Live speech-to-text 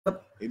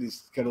They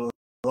just cut it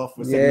off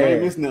for a second. You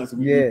ain't miss nothing, so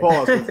we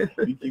pause.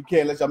 You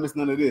can't let y'all miss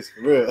none of this,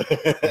 for real.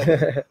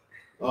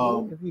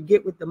 If you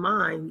get with the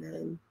mind,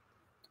 then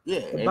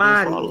the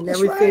body and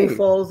That's everything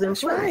falls in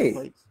place.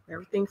 Right.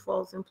 Everything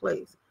falls in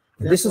place.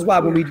 This is why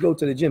when we go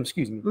to the gym,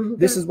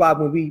 this is why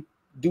when we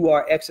do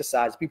our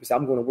exercise, people say,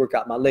 I'm going to work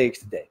out my legs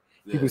today.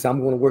 People say, I'm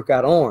going to work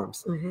out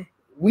arms.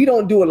 We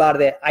don't do a lot of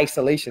that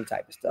isolation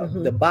type of stuff.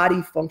 The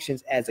body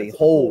functions as a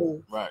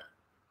whole. Right.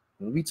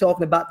 When we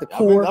talking about the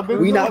core,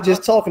 we're not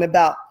just talking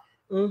about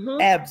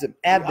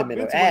abdomen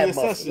or ab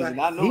muscles. Right.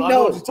 I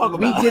know what you're talking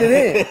about. We get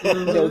it in.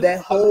 You know, that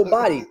whole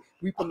body.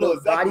 We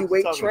promote body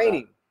weight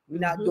training. We're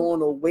not doing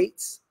no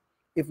weights.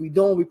 If we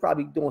don't, we're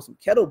probably doing some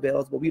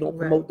kettlebells, but we don't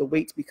promote the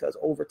weights because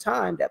over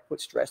time that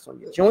puts stress on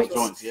your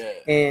joints.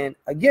 And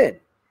again,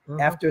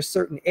 after a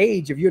certain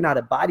age, if you're not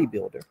a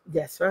bodybuilder,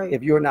 that's right.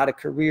 If you're not a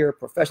career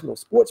professional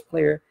sports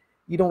player,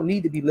 you don't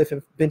need to be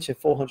benching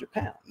 400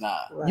 pounds. Nah,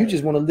 you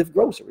just want to lift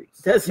groceries.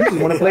 You just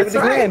want to play with the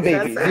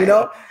grandbabies. You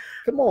know,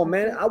 come on,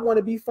 man. I want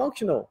to be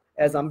functional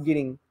as I'm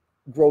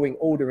growing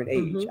older in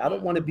age. I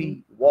don't want to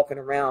be walking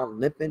around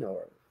limping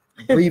or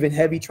breathing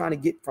heavy trying to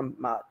get from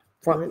my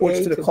front porch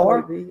to the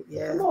car.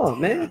 Come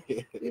on, man.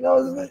 You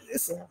know,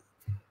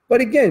 but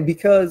again,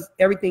 because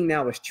everything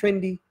now is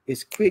trendy,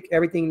 it's quick,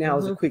 everything now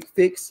is a quick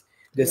fix.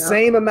 The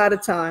same amount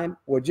of time,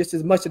 or just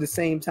as much of the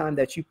same time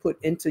that you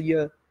put into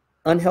your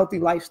unhealthy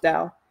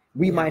lifestyle,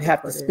 we might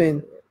have to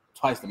spend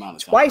twice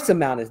the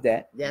amount as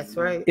that. That's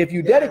right. If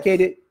you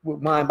dedicate it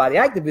with mind body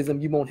activism,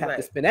 you won't have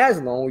to spend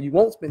as long, or you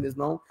won't spend as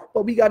long.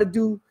 But we got to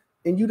do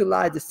and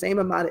utilize the same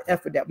amount of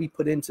effort that we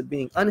put into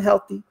being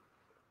unhealthy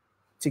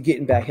to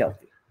getting back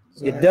healthy.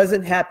 It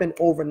doesn't happen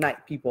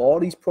overnight, people. All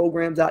these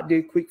programs out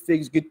there, quick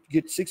fix, get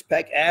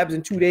six-pack abs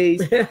in 2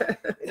 days.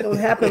 It don't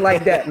happen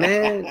like that,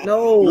 man.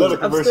 No,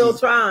 I'm still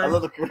trying. I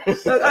love the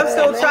commercials. Look, I'm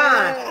still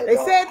trying. They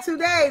said 2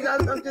 days.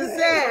 I'm just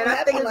saying.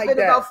 I think it's been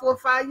about 4 or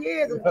 5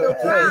 years. I'm still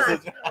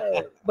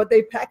trying. But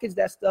they package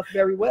that stuff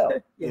very well.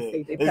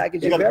 They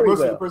package it very well.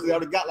 The person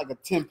already got like a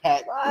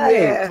 10-pack.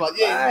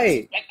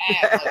 Right.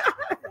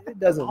 It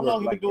doesn't work. How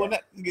long you been doing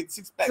that? You get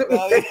 6-pack.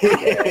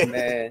 Yeah,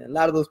 man. A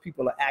lot of those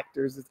people are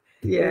actors.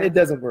 It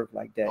doesn't work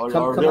like that.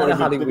 Come out of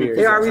Hollywood.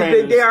 They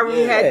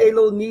already had their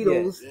little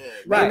needles.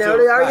 Right. You know,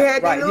 they already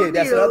had their little needles.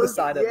 That's the other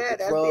side of it.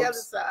 The drugs the other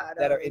side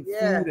that are in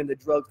food and the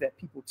drugs that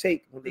people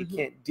take when they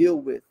can't deal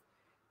with.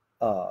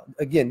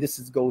 Again, this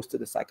goes to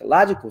the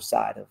psychological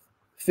side of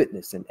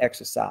fitness and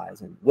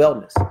exercise and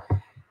wellness.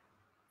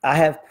 I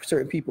have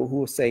certain people who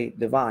will say,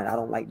 Divine, I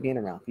don't like being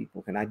around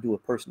people. Can I do a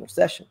personal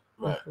session?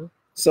 Right.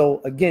 So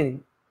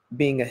again,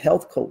 being a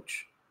health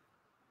coach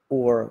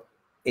or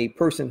a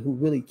person who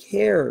really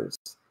cares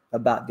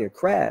about their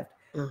craft,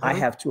 I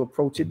have to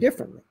approach it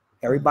differently.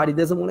 Everybody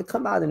doesn't want to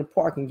come out in the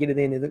park and get it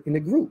in a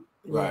group.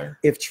 Right.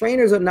 If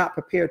trainers are not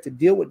prepared to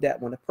deal with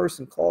that, when a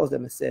person calls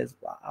them and says,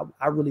 well,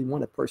 I really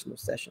want a personal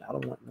session, I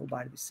don't want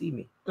nobody to see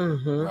me.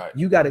 Right.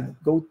 You got to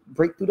go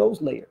break through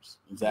those layers.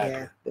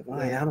 Exactly.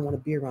 Divine, I don't want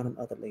to be around them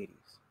other ladies.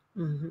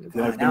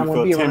 Divine, I don't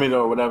want to be timid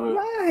or whatever.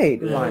 Right.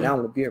 Divine, I don't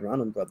want to be around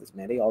them brothers,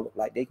 man. They all look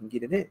like they can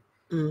get it in.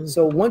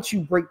 So once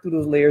you break through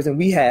those layers, and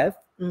we have,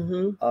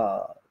 even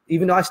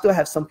though I still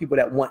have some people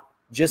that want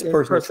just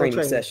personal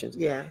training sessions,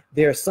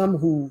 there are some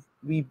who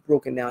we've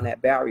broken down that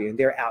barrier and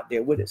they're out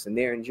there with us and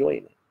they're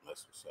enjoying it.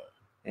 That's what's up.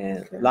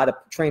 And a lot of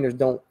trainers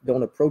don't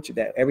approach it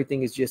that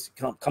everything is just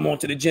come on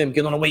to the gym,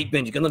 get on a weight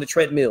bench, get on the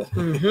treadmill.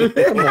 Come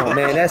on,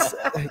 man.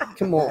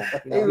 Come on.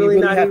 You know, we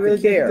really have to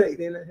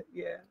care.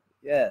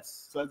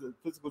 Yes. So as a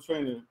physical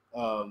trainer,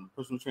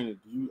 personal trainer,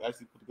 do you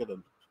actually put together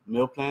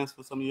meal plans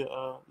for some of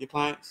your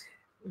clients?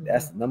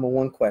 That's the number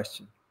one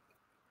question.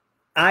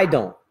 I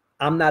don't.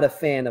 I'm not a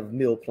fan of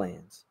meal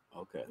plans.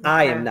 Okay.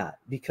 I am not,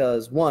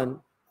 because one,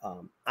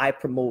 I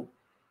promote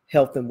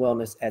health and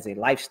wellness as a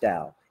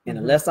lifestyle. And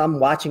unless I'm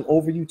watching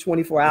over you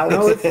 24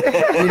 hours,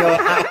 you know,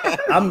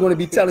 I'm going to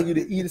be telling you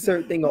to eat a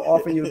certain thing or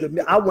offering you a good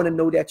meal. I want to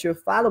know that you're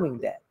following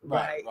that.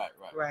 Right.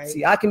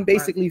 See, I can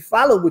basically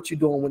follow what you're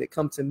doing when it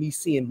comes to me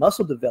seeing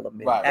muscle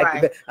development.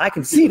 I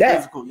can see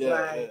that.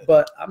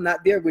 But I'm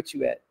not there with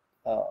you at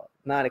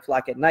 9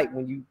 o'clock at night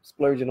when you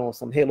splurging on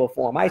some Halo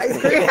Farm ice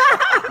cream.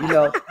 You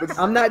know,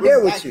 I'm not there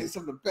with you.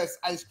 Some of the best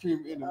ice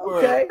cream in the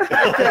world. Okay,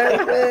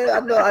 man, I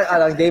know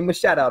I gave him a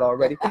shout out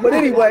already. But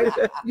anyway,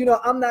 you know,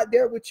 I'm not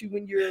there with you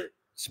when you're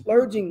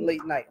splurging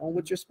late night on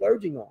what you're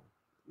splurging on.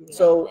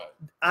 So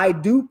I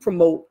do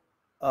promote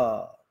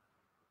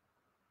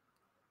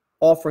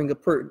offering a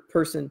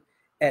person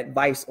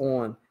advice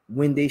on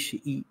when they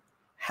should eat,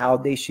 how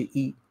they should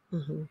eat,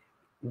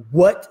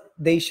 what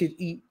they should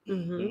eat,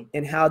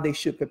 and how they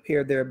should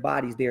prepare their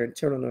bodies, their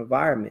internal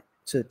environment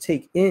to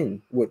take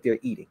in what they're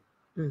eating.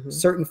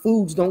 Certain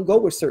foods don't go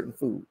with certain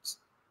foods.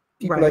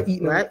 People are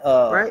eating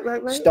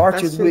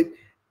starches with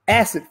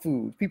acid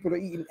foods. People are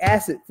eating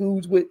acid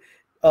foods with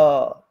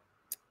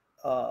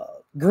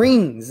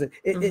greens.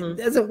 It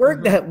doesn't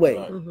work that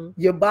way.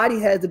 Your body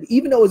has to be,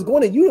 even though it's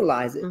going to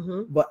utilize it,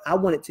 but I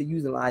want it to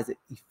utilize it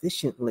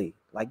efficiently.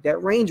 Like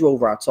that Range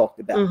Rover I talked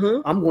about.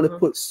 I'm going to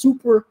put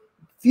super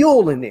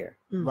fuel in there.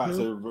 Right,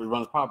 so it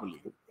runs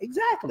properly.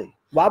 Exactly.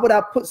 Why would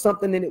I put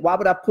something in it? Why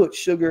would I put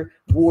sugar,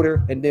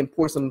 water, and then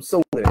pour some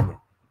soda in it?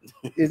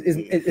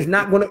 It's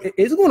not gonna.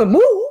 It's gonna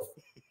move,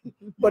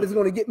 but it's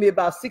gonna get me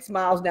about 6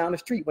 miles down the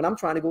street when I'm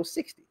trying to go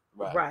 60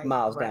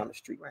 miles down the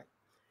street. Right.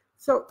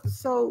 So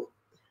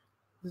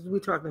we're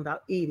talking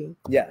about eating.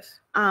 Yes.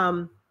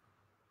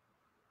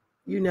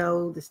 You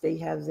know, the state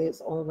has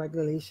its own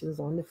regulations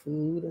on the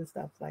food and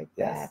stuff like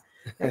that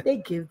they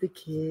give the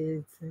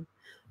kids, and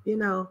you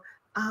know,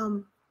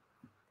 I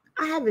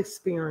have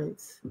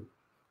experienced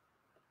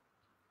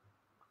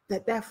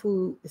that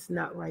food is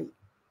not right.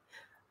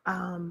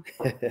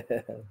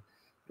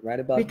 Right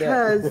about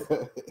because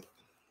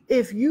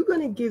if you're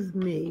gonna give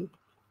me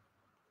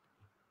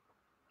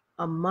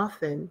a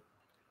muffin,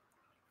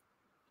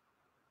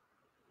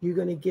 you're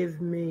gonna give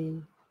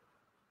me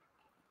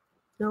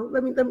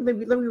let me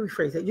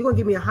rephrase it. You're gonna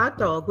give me a hot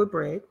dog with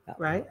bread,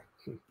 right?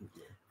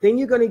 Then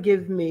you're gonna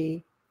give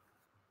me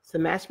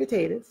some mashed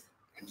potatoes.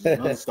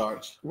 Another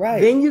starch. Right.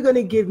 Then you're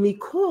gonna give me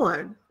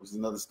corn. Which is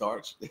another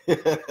starch.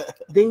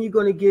 Then you're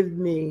gonna give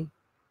me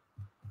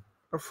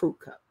a fruit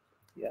cup.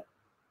 Yeah.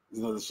 It's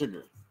another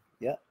sugar.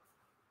 Yeah.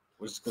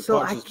 So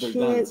I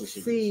can't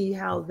see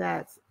how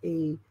that's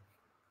a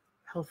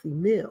healthy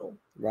meal.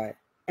 Right.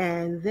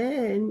 And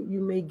then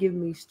you may give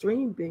me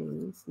string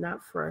beans,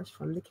 not fresh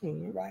from the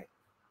can. Right.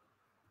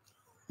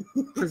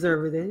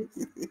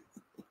 Preservatives.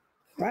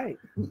 Right.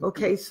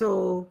 Okay,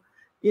 so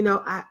you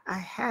know, I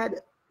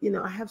had, you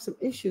know, I have some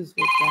issues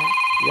with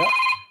that.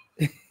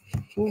 Yep.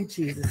 Oh,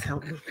 Jesus,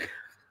 help me.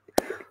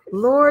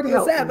 Lord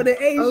help me. What's happening,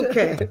 Asia?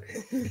 Okay.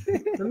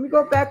 Let me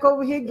go back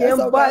over here again.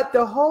 Okay. But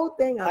the whole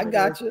thing I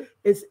got you.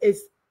 Is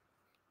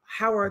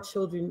how our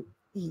children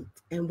eat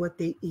and what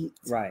they eat.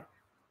 Right.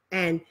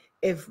 And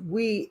if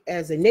we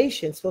as a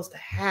nation supposed to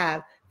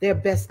have their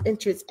best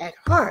interests at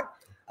heart,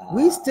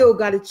 we still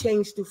got to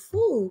change the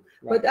food.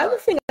 Right. But the other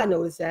thing I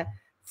noticed that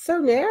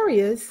certain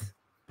areas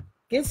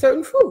get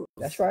certain food.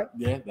 That's right.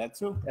 Yeah, that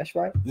too. That's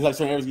right. Just like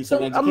certain areas get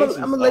certain I'm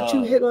gonna let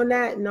you hit on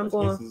that, and I'm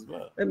going.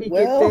 Let me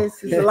get this.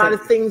 There's a lot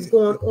of things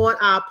going on.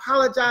 I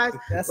apologize.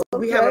 But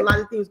we have a lot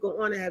of things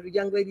going on. I have a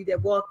young lady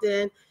that walked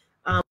in,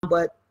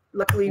 but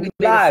luckily we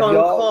made a phone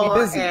call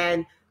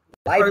and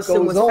the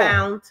person was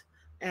found.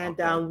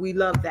 And we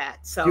love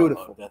that. So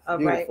beautiful.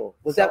 Beautiful.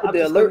 Was that with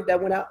the alert that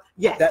went out?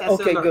 Yes.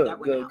 Okay,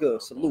 good.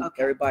 Salute.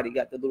 Okay. Everybody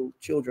got the little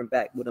children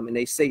back with them, and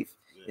they safe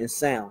and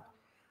sound.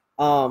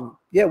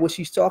 What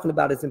she's talking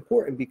about is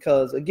important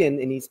because, again,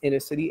 in these inner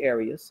city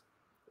areas,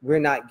 we're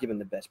not given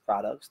the best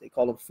products. They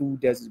call them food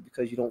deserts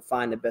because you don't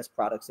find the best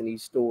products in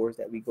these stores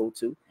that we go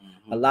to.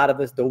 Mm-hmm. A lot of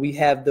us, though we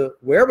have the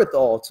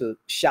wherewithal to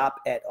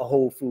shop at a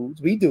Whole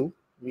Foods, we do.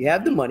 We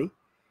have the money.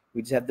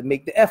 We just have to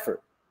make the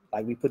effort.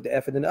 Like we put the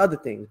effort into other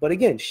things. But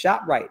again,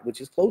 ShopRite, which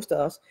is close to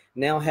us,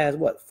 now has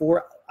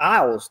 4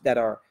 aisles that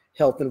are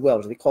health and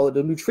wellness. They call it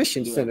the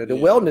nutrition center, the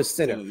wellness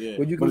center,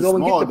 where you can go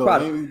and get the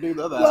product.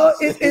 Well,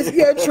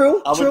 it's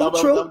true. I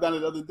was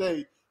down the other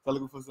day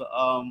looking for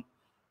some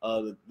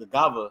the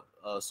agave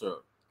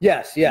syrup.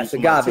 Yes,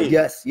 agave.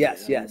 Yes.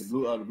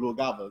 The blue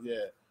agave.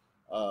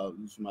 Yeah,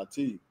 use for my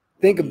tea.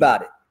 Think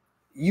about it.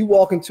 You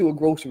walk into a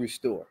grocery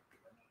store.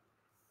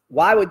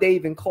 Why would they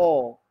even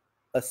call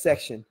a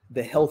section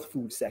the health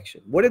food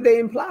section? What are they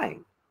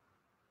implying?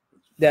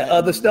 That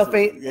other stuff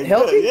ain't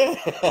healthy?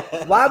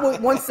 Yeah. Why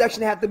would one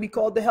section have to be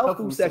called the health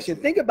food section?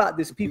 Think about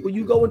this, people.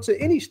 You go into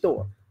any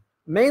store,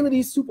 mainly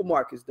these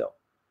supermarkets, though.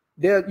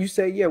 There you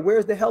say,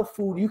 where's the health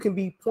food? You can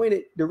be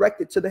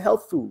directed to the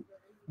health food.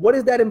 What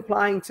is that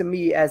implying to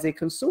me as a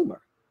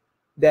consumer?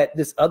 That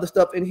this other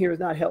stuff in here is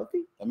not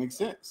healthy? That makes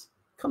sense.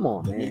 Come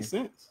on, man. That makes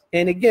sense.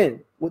 And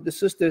again, what the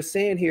sister is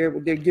saying here,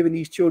 what they're giving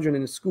these children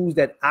in the schools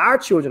that our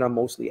children are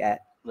mostly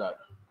at. Right.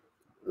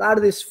 A lot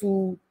of this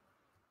food,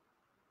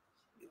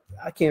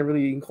 I can't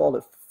really even call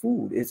it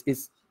food.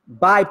 It's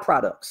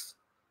byproducts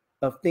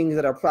of things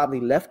that are probably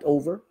left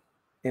over.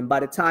 And by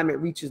the time it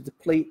reaches the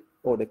plate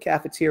or the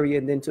cafeteria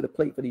and then to the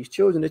plate for these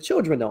children, the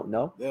children don't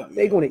know.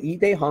 They're going to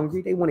eat. They're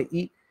hungry. They want to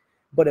eat.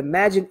 But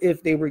imagine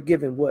if they were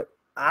given what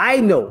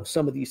I know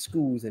some of these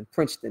schools in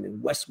Princeton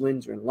and West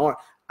Windsor and Lawrence,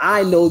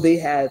 I know they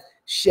have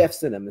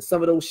chefs in them. And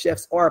some of those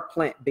chefs are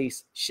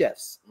plant-based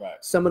chefs. Right.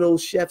 Some of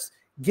those chefs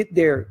get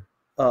their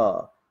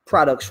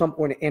products from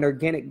an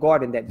organic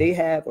garden that they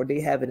have or they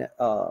have an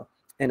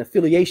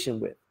affiliation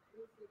with.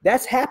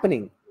 That's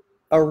happening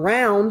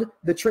around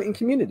the Trenton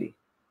community.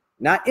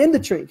 Not in the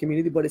Trenton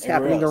community, but it's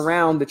happening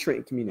around the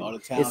Trenton community.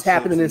 It's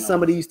happening in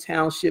some of these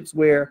townships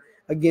where,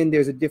 again,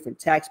 there's a different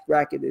tax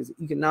bracket, there's an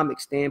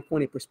economic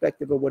standpoint and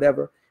perspective or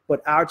whatever.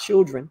 But our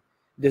children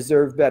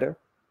deserve better,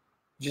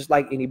 just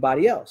like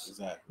anybody else.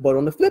 Exactly. But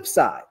on the flip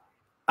side,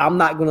 I'm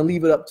not going to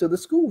leave it up to the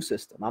school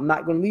system. I'm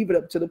not going to leave it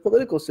up to the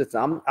political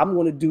system. I'm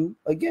going to do,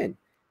 again,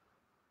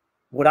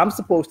 what I'm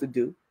supposed to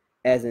do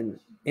as an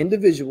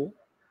individual,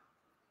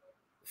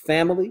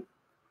 family,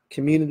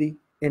 community,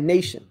 and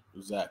nation.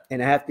 Exactly.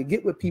 And I have to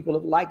get with people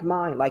of like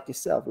mind, like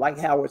yourself, like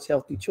Howard's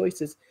Healthy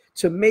Choices,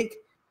 to make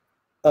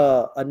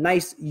a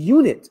nice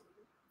unit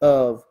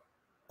of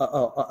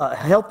a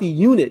healthy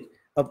unit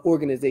of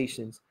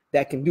organizations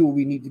that can do what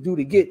we need to do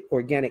to get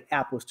organic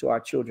apples to our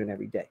children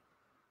every day,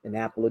 an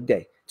apple a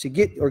day, to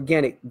get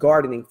organic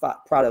gardening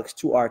products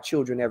to our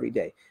children every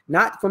day,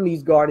 not from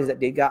these gardens that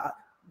they got.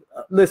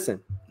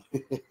 Listen,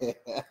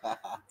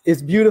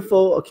 it's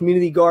beautiful, a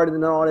community garden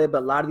and all that,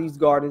 but a lot of these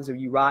gardens, if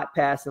you ride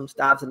past them,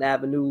 Stuyvesant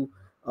Avenue,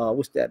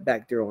 what's that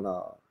back there on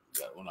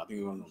I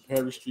think on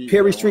Perry Street.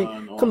 Perry Street.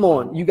 Come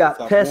on, you got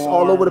pests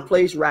all over the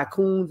place,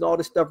 raccoons, all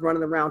this stuff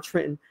running around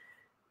Trenton.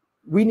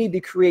 We need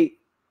to create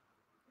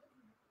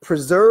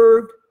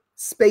preserved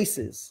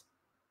spaces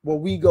where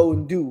we go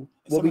and do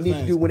what we need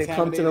to do when it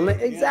comes to the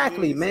land.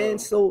 Exactly, man.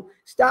 So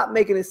stop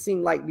making it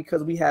seem like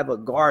because we have a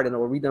garden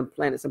or we done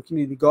planted some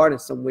community garden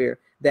somewhere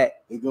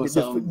that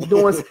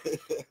doing.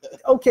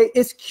 Okay,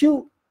 it's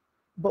cute,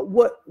 but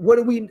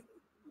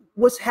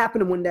what's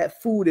happening when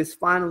that food is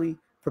finally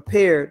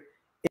prepared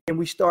and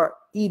we start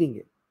eating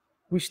it?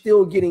 We're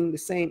still getting the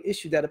same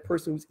issue that a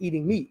person who's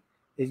eating meat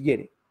is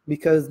getting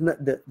because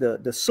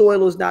the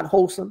soil is not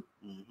wholesome.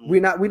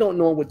 Mm-hmm. We don't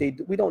know what they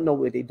do. We don't know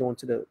what they're doing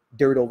to the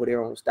dirt over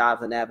there on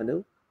Stuyvesant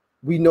Avenue.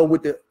 We know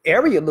what the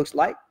area looks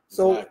like.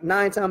 So exactly.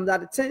 9 times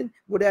out of 10,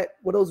 where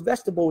those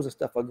vegetables and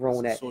stuff are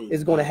growing at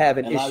is going to have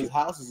an issue. A lot of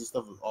houses and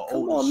stuff are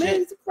Come old on, as man,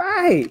 shit. it's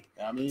right.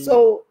 I mean,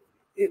 so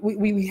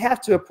we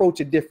have to approach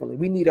it differently.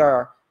 We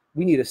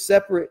need a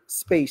separate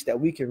space that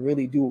we can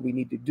really do what we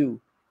need to do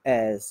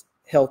as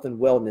health and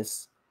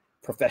wellness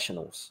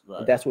professionals.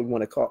 Right. That's what we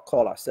want to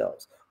call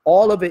ourselves.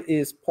 All of it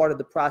is part of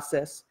the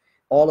process.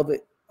 All of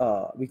it,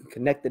 we can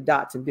connect the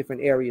dots in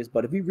different areas.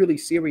 But if we're really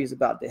serious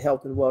about the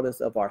health and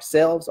wellness of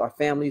ourselves, our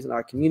families, and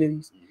our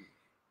communities,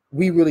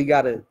 we really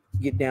got to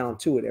get down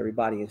to it,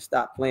 everybody, and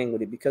stop playing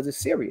with it because it's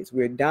serious.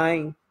 We're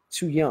dying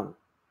too young.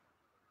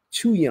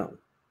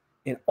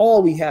 And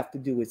all we have to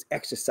do is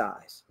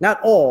exercise. Not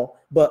all,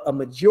 but a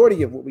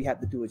majority of what we have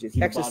to do is just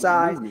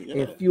exercise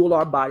and fuel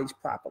our bodies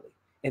properly.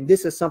 And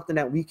this is something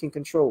that we can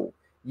control.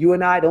 You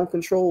and I don't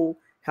control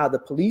how the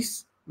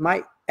police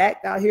might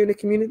act out here in the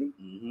community,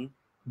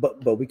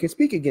 but we can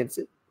speak against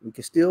it. We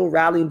can still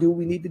rally and do what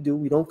we need to do.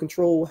 We don't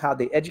control how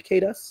they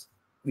educate us.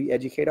 We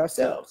educate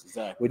ourselves.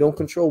 Exactly. We don't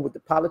control what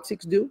the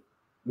politics do.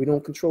 We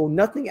don't control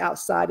nothing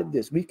outside of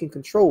this. We can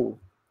control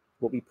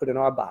what we put in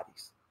our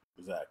bodies.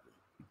 Exactly.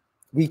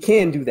 We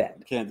can do that.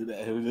 You can't do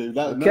that.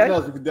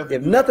 Okay?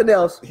 If nothing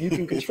else, you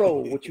can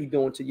control what you're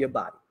doing to your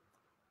body.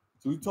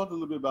 So we talked a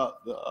little bit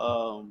about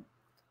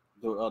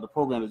the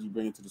program that you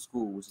bring into the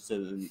school, which you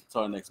said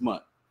starting next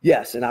month.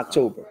 Yes, in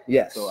October.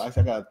 Yes. So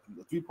actually, I got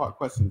a 3-part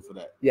question for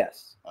that.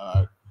 Yes.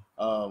 All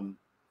right.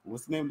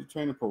 What's the name of the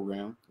training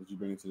program that you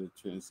bring into the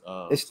trans?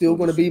 It's still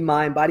going to be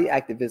mind-body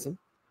activism.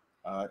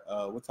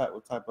 What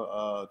type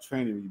of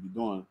training will you be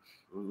doing?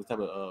 What type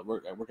of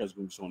workouts you going to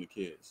be showing the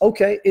kids?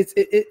 Okay,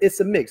 it's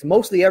a mix.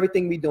 Mostly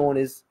everything we doing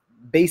is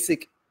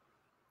basic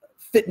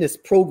fitness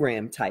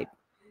program type.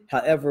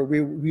 However,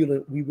 we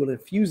will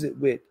infuse it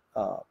with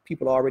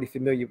people already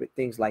familiar with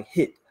things like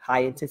HIIT,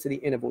 high intensity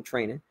interval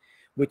training,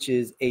 which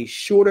is a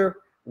shorter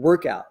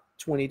workout,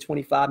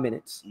 20-25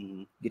 minutes.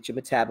 Get your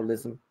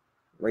metabolism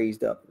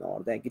raised up and all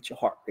of that, get your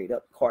heart rate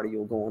up,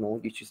 cardio going on,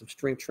 get you some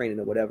strength training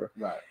or whatever.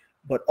 Right.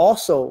 But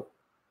also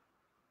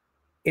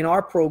in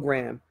our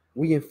program,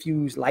 we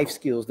infuse life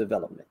skills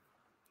development,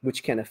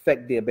 which can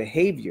affect their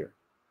behavior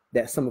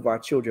that some of our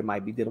children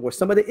might be dealing with.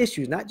 Some of the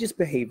issues, not just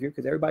behavior,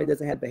 because everybody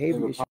doesn't have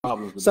behavior issues.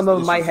 Some of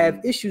them might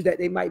have issues that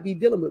they might be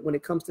dealing with when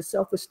it comes to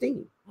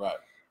self-esteem. Right.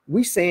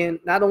 We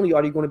saying not only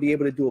are you going to be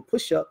able to do a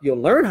push-up,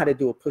 you'll learn how to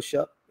do a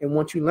push-up. And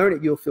once you learn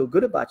it, you'll feel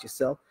good about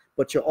yourself,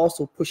 but you're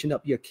also pushing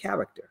up your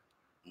character.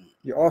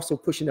 You're also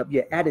pushing up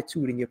your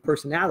attitude and your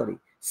personality,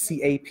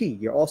 CAP.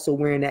 You're also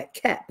wearing that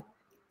cap,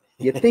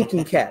 your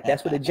thinking cap.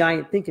 That's where the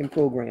giant thinking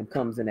program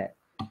comes in at.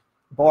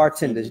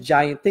 Bartenders,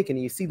 giant thinking.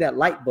 And you see that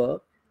light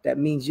bulb, that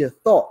means your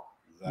thought.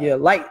 Exactly. Your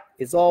light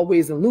is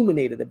always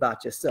illuminated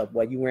about yourself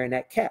while you're wearing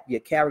that cap.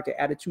 Your character,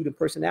 attitude, and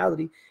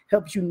personality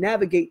helps you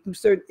navigate through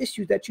certain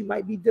issues that you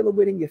might be dealing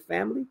with in your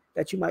family,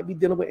 that you might be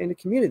dealing with in the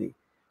community.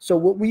 So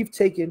what we've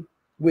taken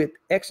with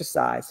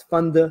exercise,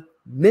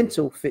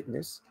 fundamental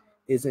fitness,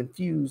 is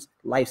infuse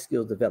life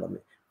skills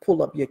development.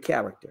 Pull up your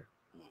character.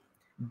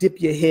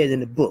 Dip your head in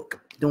the book.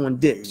 Doing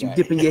dips. You're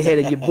dipping your head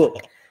in your book.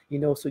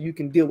 So you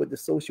can deal with the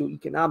social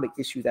economic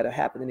issues that are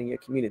happening in your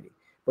community.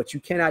 But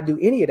you cannot do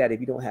any of that if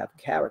you don't have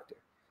character.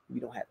 If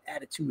you don't have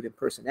attitude and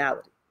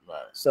personality. Right.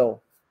 So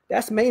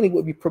that's mainly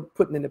what we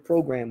putting in the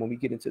program when we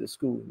get into the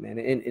school, man.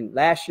 And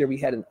last year we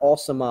had an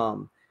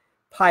awesome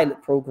pilot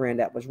program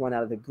that was run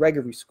out of the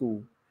Gregory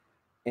School,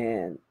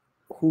 and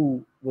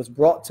who was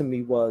brought to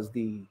me was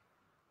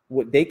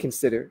what they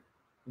consider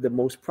the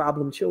most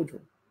problem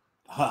children.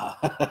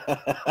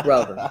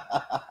 Brother,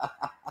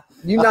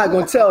 you're not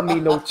going to tell me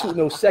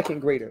no second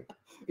grader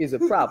is a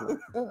problem.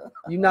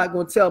 You're not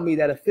going to tell me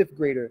that a 5th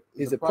grader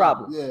is a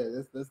problem.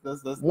 Yeah,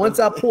 that's Once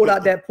I pulled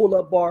out that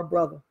pull-up bar,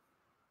 brother,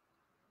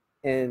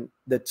 and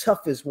the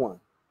toughest one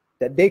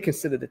that they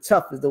consider the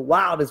toughest, the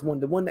wildest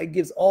one, the one that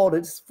gives all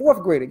this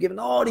 4th grader, giving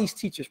all these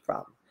teachers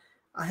problems.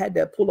 I had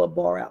that pull-up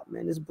bar out,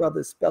 man. This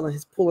brother is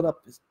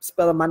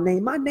spelling my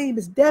name. My name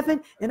is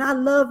Devin, and I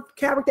love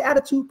character,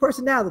 attitude,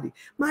 personality.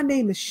 My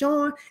name is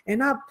Sean,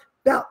 and I'm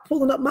about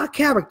pulling up my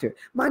character.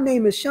 My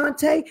name is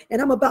Shantae,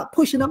 and I'm about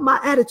pushing up my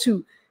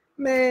attitude.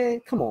 Man,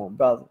 come on,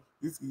 brother.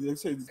 Give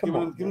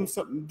him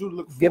something to do.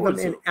 Look give him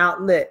an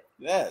outlet.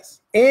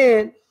 Yes.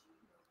 And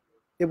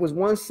it was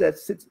one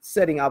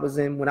setting I was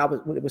in when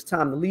it was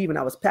time to leave, and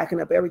I was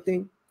packing up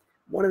everything.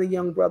 One of the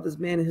young brothers,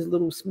 man, his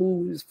little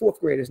smooth, his fourth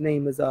grader, his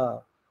name is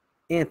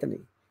Anthony.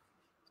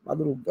 My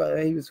little brother,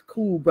 he was a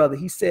cool brother.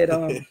 He said,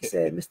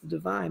 Mr.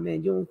 Divine,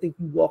 man, you don't think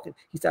you walking?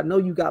 He said, I know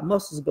you got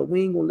muscles, but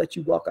we ain't gonna let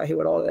you walk out here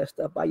with all that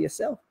stuff by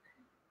yourself.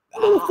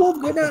 Little fourth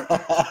grader,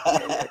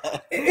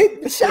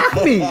 it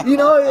shocked me, you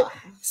know.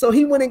 So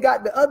he went and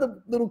got the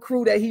other little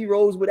crew that he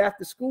rose with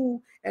after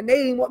school, and they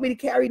didn't want me to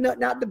carry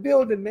nothing out the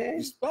building, man.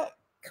 Respect.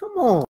 Come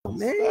on,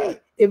 man.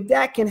 If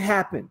that can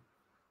happen.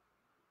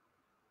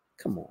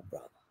 Come on,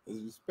 brother.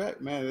 It's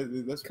respect,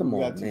 man. That's what we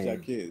gotta teach our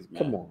kids,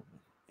 man. Come on,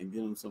 and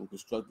give them something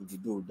constructive to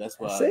do. That's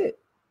why. That's it.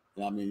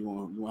 You know what I mean, you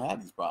want to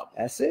have these problems.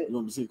 That's it. You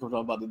want to see talking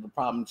about the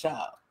problem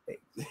child.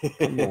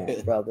 Come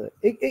on, brother.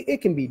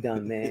 It can be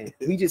done, man.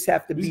 We just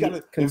have to be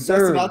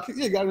concerned.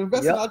 You got to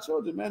invest in our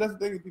children, man. That's the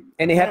thing.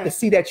 And they have to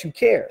see that you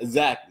care.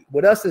 Exactly.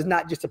 With us, it's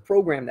not just a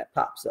program that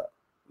pops up.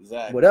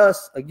 Exactly. With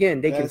us,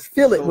 again, they can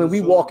feel it when we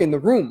walk in the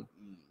room.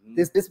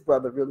 Mm-hmm. This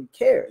brother really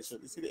cares.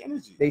 They see the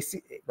energy. They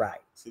see it, right.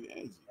 See the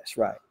energy. That's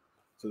right.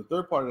 So the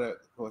third part of that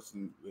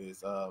question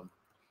is how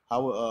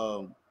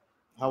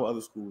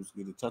other schools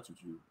get in touch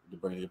with you to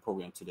bring your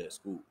program to their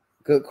school?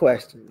 Good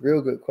question.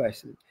 Real good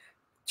question.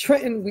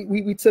 Trenton,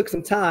 we took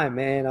some time,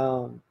 man.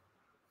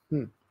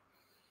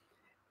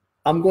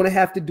 I'm going to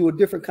have to do a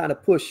different kind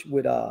of push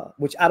with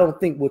which I don't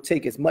think will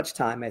take as much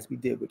time as we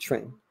did with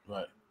Trenton.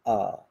 Right.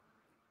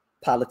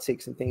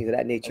 Politics and things of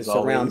that nature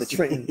surround the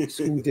Trenton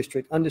School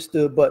District.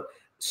 Understood, but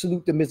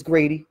salute to Miss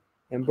Grady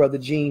and Brother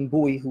Gene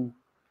Bowie, who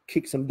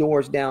kicked some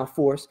doors down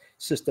for us.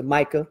 Sister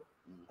Micah,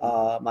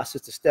 my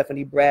sister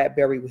Stephanie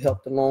Bradbury, who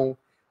helped along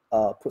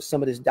put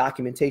some of this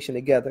documentation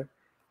together.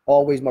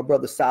 Always my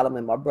brother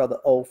Solomon, my brother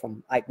O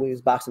from Ike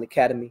Williams Boxing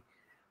Academy.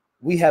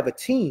 We have a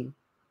team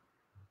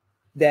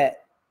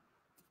that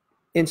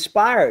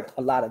inspired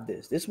a lot of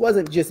this. This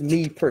wasn't just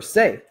me per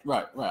se.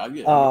 Right. Yeah.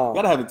 You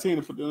gotta have a team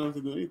to put them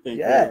to do anything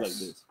like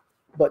this.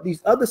 But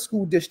these other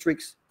school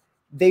districts,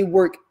 they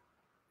work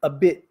a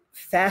bit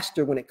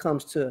faster when it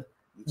comes to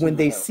when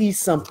they see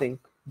something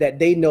that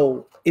they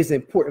know is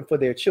important for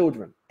their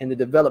children and the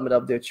development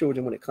of their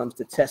children when it comes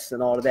to tests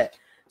and all of that.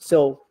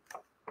 So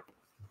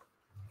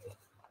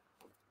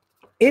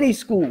any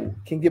school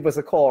can give us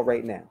a call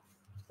right now.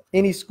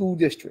 Any school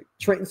district.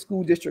 Trenton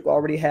School District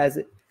already has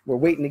it. We're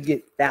waiting to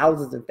get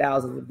thousands and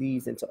thousands of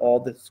these into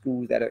all the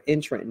schools that are in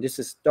Trenton. This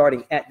is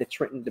starting at the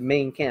Trenton, the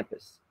main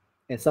campus.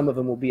 And some of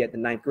them will be at the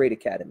 9th grade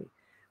academy.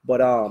 But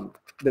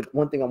the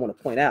one thing I want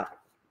to point out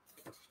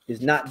is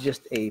not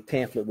just a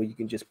pamphlet where you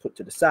can just put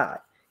to the side.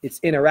 It's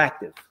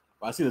interactive.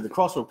 I see that the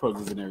crossword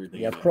puzzles and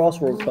everything. Yeah,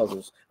 crossword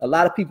puzzles. A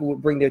lot of people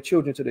would bring their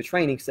children to the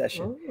training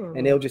session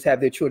and they'll just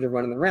have their children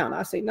running around.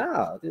 I say,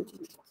 nah,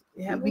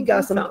 we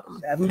got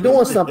have them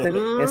doing something.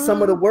 And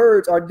some of the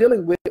words are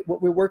dealing with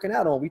what we're working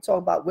out on. We talk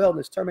about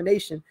wellness,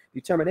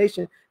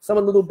 determination. Some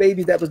of the little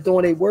babies that was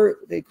doing a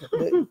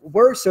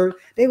word search,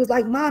 they was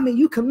like, Mommy,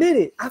 you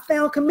committed. I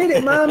found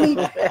committed, Mommy.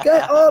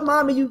 Oh,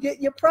 Mommy, you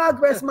get your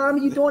progress,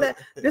 Mommy, you doing that.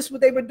 This is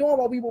what they were doing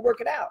while we were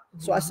working out.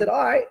 So I said,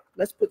 all right,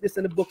 let's put this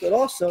in the booklet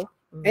also.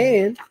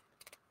 And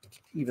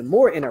even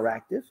more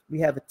interactive, we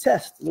have a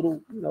test,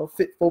 little,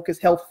 fit, focus,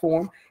 health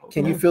form.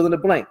 Can you fill in the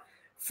blank?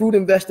 Fruit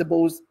and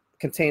vegetables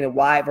contain a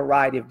wide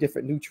variety of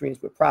different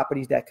nutrients with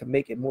properties that can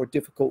make it more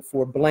difficult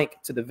for blank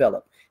to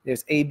develop.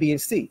 There's A, B,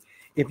 and C.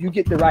 If you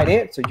get the right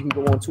answer, you can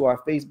go onto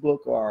our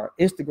Facebook or our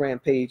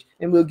Instagram page,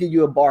 and we'll give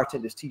you a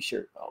bartender's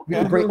T-shirt.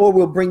 Okay.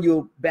 We'll bring you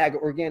a bag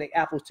of organic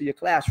apples to your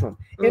classroom.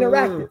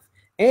 Interactive.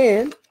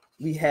 And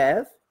we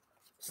have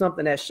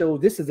something that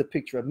shows, this is a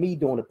picture of me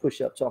doing a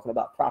push-up talking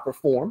about proper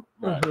form.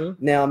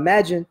 Now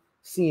imagine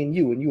seeing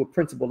you and you a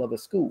principal of a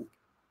school.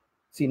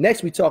 See,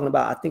 next we're talking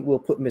about, I think we'll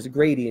put Miss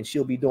Grady and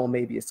she'll be doing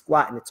maybe a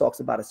squat and it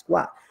talks about a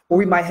squat. Or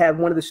we might have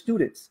one of the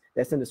students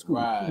that's in the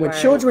school. When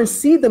children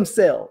see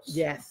themselves,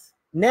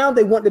 now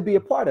they want to be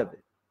a part of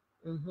it.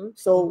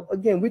 So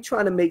again, we're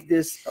trying to make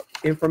this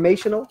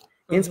informational,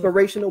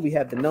 inspirational. We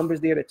have the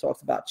numbers there that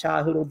talks about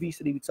childhood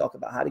obesity. We talk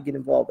about how to get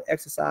involved with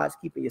exercise,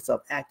 keeping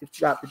yourself active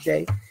throughout the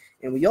day.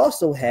 And we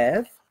also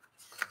have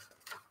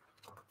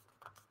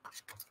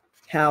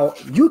how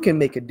you can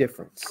make a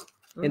difference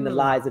in the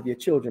lives of your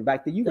children.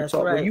 Back to you were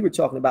talking, what you were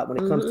talking about when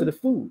it comes to the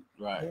food.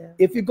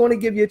 If you're going to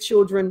give your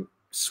children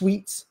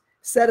sweets,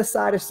 set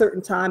aside a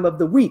certain time of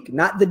the week,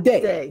 not the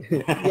day.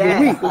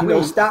 The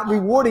week. Stop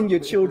rewarding your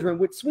children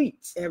with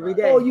sweets every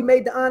day. Oh, you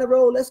made the honor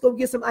roll. Let's go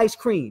get some ice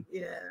cream.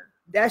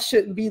 That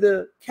shouldn't be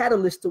the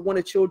catalyst to want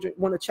a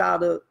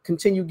child to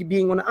continue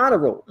being on the honor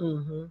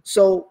roll.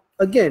 So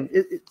again,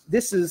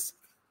 this is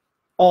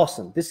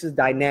awesome. This is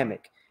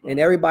dynamic. And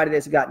everybody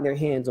that's gotten their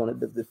hands on it,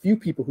 the few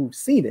people who've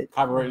seen it,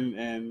 collaborating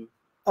and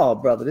Oh,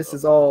 brother, this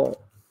is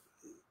all,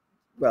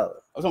 brother.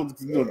 Listen,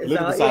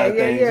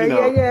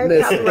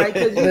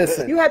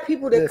 you have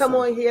people that come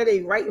on here,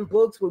 they writing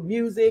books with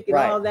music and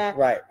all that,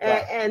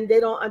 and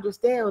they don't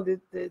understand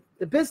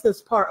the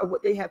business part of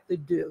what they have to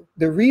do.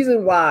 The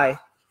reason why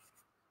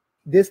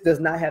this does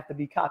not have to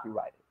be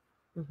copyrighted.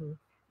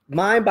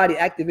 Mind body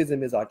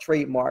activism is our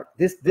trademark.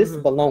 This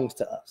belongs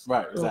to us.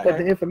 Right, exactly. But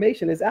the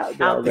information is out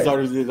there. It's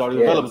already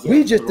developed.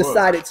 We just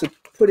decided to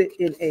put it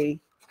in a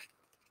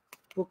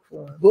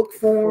book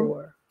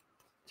form.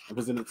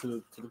 Present it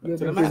to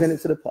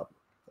the public.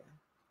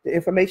 The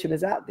information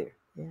is out there.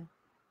 Yeah.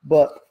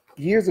 But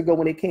years ago,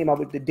 when they came out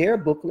with the DARE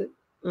booklet,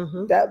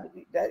 that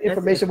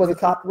information wasn't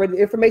copyrighted.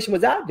 The information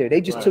was out there.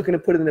 They just took it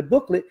and put it in a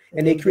booklet,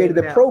 and they created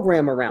a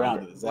program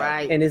around it. Exactly.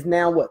 Right. And it's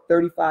now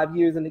 35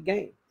 years in the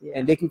game. Yeah.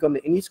 And they can come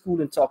to any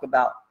school and talk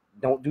about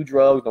don't do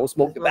drugs, don't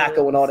smoke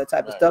tobacco, and all that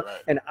type of stuff.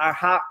 Right. And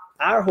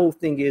our whole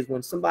thing is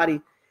when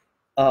somebody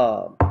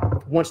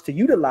wants to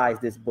utilize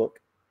this book,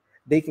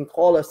 they can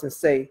call us and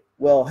say,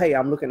 well, hey,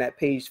 I'm looking at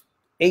page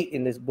 8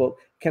 in this book.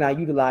 Can I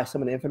utilize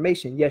some of the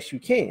information? Yes, you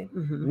can.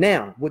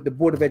 Now, what the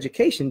Board of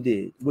Education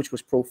did, which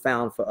was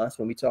profound for us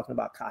when we're talking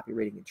about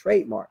copywriting and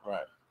trademark,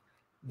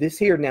 this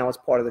here now is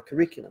part of the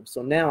curriculum.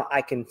 So now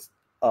I can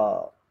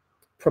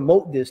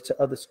promote this to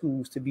other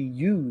schools to be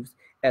used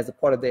as a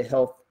part of their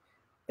health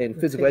and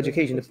physical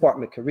education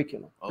department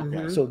curriculum.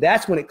 So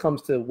that's when it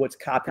comes to what's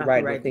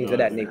copyrighted and things of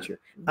that nature.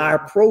 Our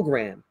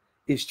program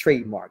is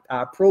trademarked.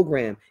 Our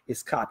program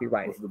is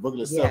copyrighted. The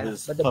booklet itself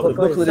is the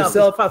booklet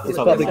itself is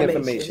public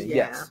information. Yeah.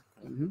 Yes.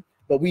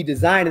 But we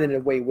designed it in a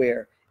way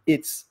where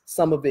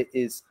some of it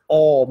is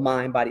all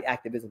mind body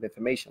activism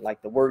information,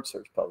 like the word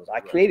search pose. I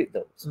created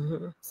those.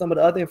 Some of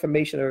the other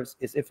information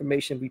is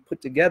information we put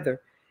together,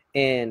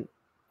 and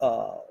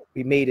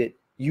we made it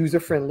user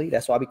friendly.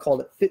 That's why we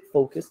call it fit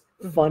focused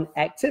fun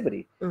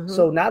activity.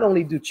 So not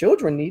only do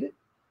children need it,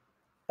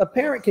 a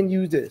parent can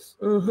use this.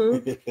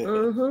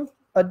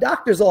 A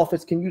doctor's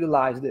office can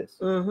utilize this.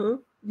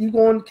 You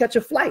go and catch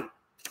a flight,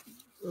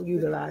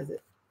 utilize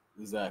it.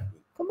 Exactly.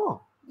 Come on.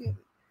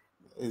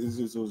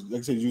 It's like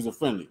I said, user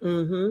friendly.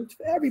 It's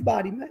for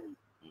everybody, man.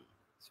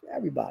 It's for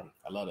everybody.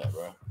 I love that,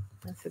 bro.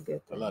 That's a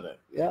good thing. I love that.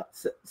 Yeah.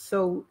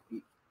 So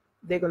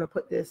they're gonna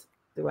put this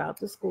throughout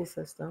the school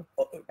system.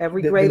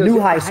 Every grade, the new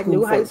high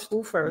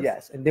school first.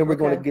 Yes, and then we're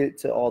going to get it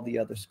to all the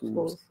other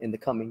schools in the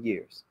coming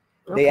years.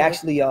 They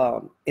actually,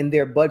 in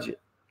their budget,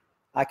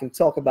 I can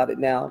talk about it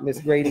now,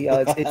 Ms. Grady.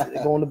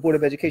 It's go on the Board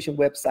of Education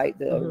website.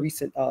 The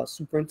recent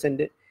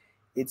superintendent,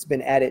 it's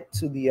been added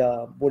to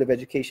the Board of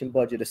Education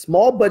budget. A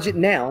small budget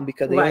now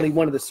because they only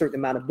wanted a certain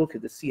amount of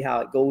booklets to see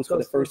how it goes for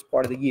the first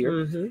part of the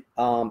year.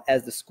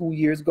 As the school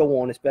years go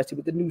on, especially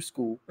with the new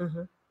school,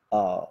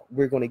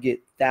 we're going to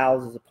get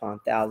thousands upon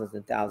thousands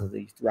and thousands of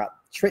these throughout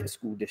Trenton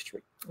School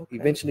District.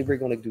 Eventually, we're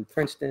going to do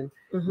Princeton,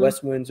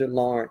 West Windsor,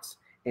 Lawrence,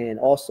 and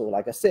also,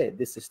 like I said,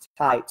 this is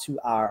tied to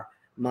our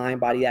mind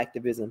body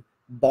activism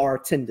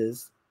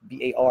bartenders,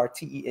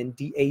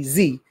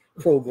 BARTENDAZ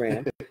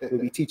program, where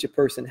we teach a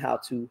person how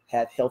to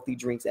have healthy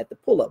drinks at the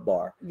pull-up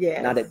bar,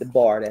 not at the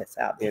bar that's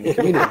out there in the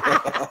community.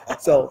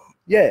 So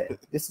yeah,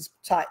 this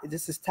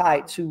is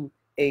tied to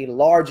a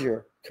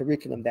larger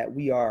curriculum that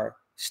we are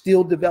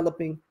still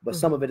developing, but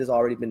some of it has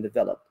already been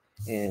developed,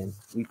 and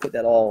we put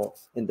that all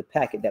in the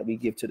packet that we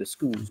give to the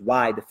schools.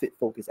 Why the Fit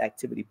Focus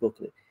activity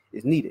booklet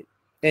is needed,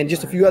 and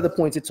just a few other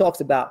points. It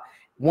talks about.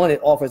 One,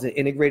 it offers an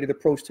integrated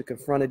approach to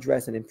confront,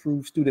 address, and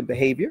improve student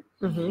behavior.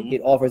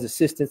 It offers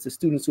assistance to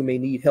students who may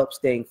need help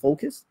staying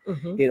focused.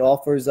 It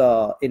offers,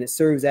 and it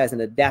serves as an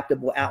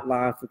adaptable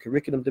outline for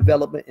curriculum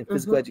development and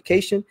physical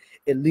education.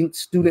 It links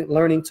student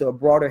learning to a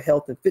broader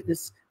health and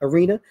fitness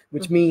arena,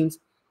 which means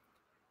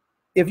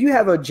if you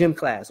have a gym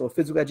class or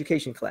physical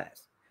education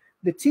class,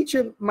 the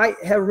teacher might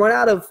have run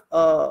out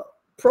of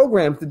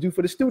programs to do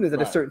for the students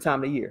at a certain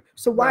time of the year.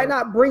 So why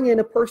not bring in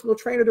a personal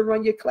trainer to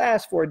run your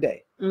class for a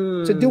day,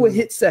 to do a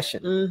HIIT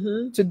session,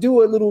 to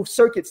do a little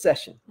circuit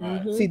session?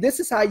 See, this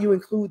is how you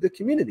include the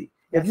community.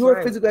 If you're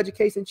a physical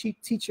education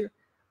teacher,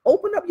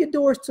 open up your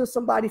doors to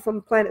somebody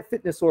from Planet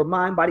Fitness or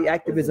Mind Body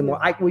Activism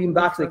or Ike William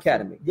Boxing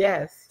Academy.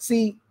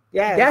 See,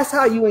 that's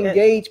how you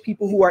engage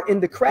people who are in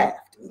the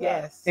craft.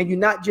 And you're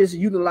not just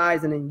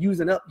utilizing and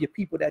using up your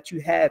people that you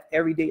have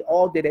every day,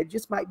 all day. That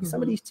just might be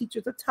some of these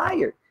teachers are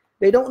tired.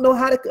 They don't know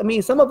how to, I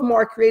mean, some of them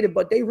are creative,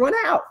 but they run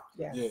out.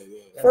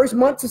 First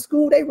months of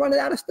school, they run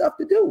out of stuff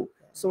to do.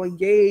 So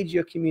engage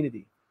your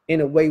community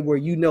in a way where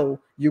you know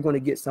you're going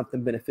to get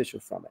something beneficial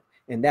from it.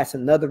 And that's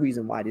another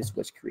reason why this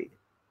was created.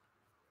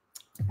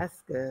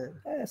 That's good.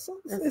 Yeah, it's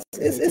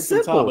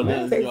simple.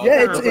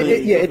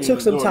 It took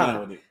some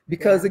time.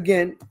 Because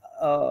again,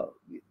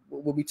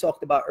 what we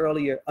talked about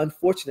earlier,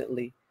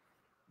 unfortunately,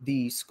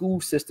 the school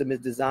system is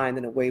designed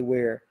in a way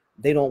where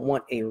they don't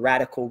want a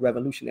radical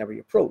revolutionary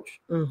approach.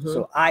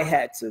 So I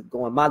had to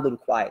go in my little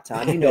quiet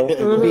time, you know,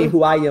 being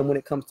who I am when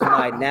it comes to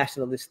my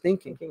nationalist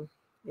thinking.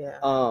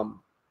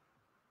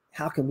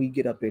 How can we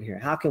get up in here?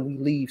 How can we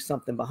leave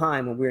something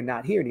behind when we're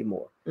not here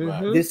anymore?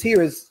 This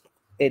here is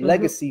a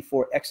legacy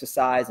for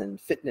exercise and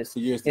fitness for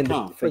years to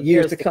come. For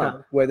years to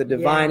come. Whether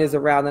divine is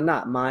around or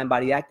not, mind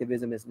body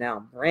activism is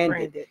now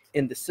branded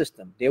in the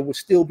system. They will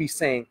still be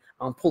saying,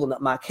 I'm pulling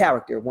up my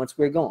character once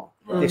we're gone.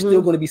 Right. They're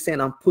still going to be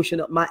saying, I'm pushing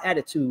up my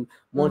attitude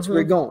once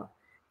we're gone.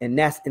 And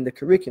that's in the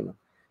curriculum.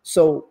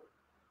 So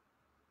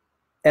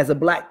as a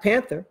Black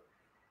Panther,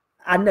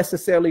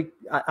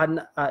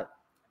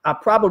 I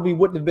probably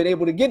wouldn't have been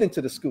able to get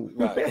into the school,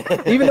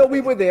 right. Even though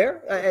we were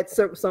there at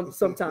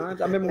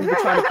sometimes. I remember we were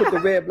trying to put the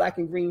red, black,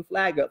 and green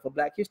flag up for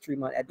Black History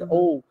Month at the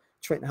old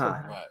Trenton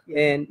High, right.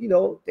 And you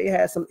know they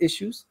had some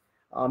issues,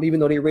 even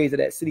though they raised it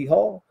at City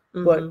Hall.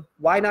 But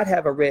why not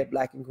have a red,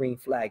 black, and green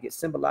flag? It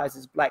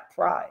symbolizes Black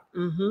pride,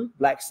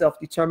 Black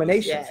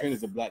self-determination.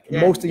 Yes.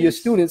 Most of your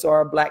students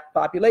are a Black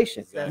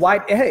population. Exactly. Why?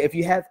 Hey, if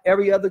you have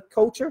every other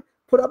culture,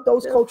 put up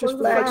those cultures'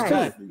 flags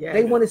too. Yeah.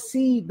 They want to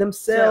see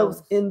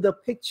themselves in the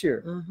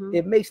picture.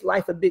 It makes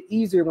life a bit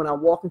easier when I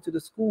walk into the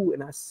school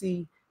and I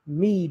see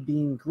me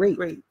being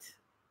great.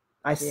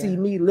 I see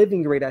me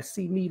living great. I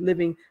see me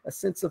living a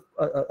sense of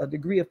a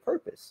degree of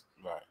purpose.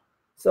 Right.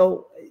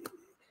 So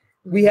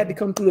we had to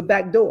come through the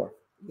back door.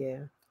 Yeah.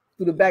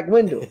 Through the back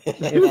window.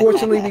 And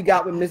fortunately, we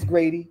got with Miss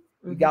Grady.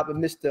 We got with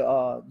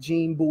Mr.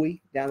 Gene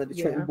Bowie down at the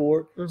Trenton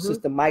board.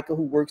 Sister Micah,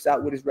 who works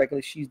out with us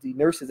regularly. She's the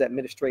nurses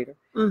administrator.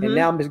 And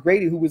now Miss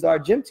Grady, who was our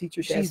gym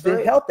teacher, she's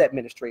the health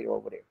administrator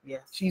over there.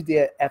 Yes. She's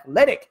the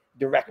athletic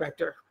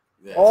director.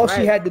 All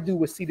she had to do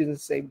was sit and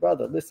say,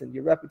 brother, listen,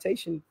 your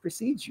reputation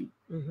precedes you.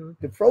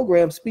 The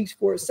program speaks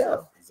for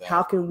itself. Exactly.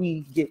 How can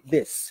we get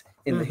this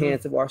in the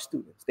hands of our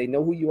students? They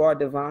know who you are,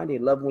 Divine. They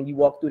love when you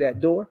walk through that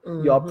door.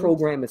 Your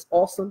program is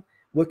awesome.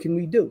 What can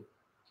we do?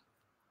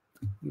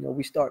 You know,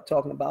 we start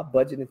talking about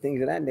budget and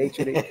things of that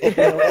nature.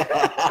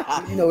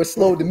 It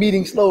slowed the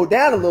meeting slowed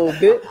down a little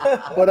bit.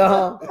 But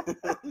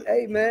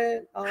hey,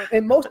 man,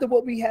 and most of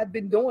what we have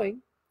been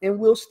doing and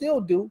will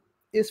still do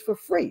is for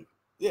free.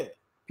 Yeah.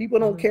 People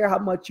don't care how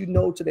much you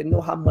know till they know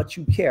how much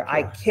you care.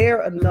 I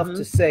care enough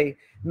to say,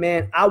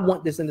 man, I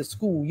want this in the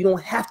school. You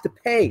don't have to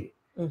pay.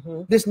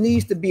 This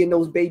needs to be in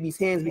those babies'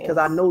 hands because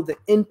I know the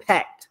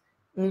impact.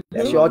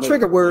 That's your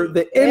trigger word,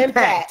 the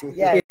impact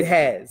it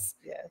has.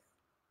 Yes.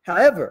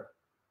 However,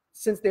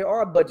 since there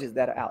are budgets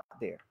that are out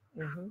there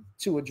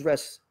to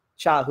address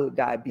childhood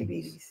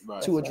diabetes,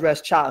 to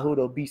address childhood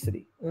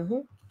obesity,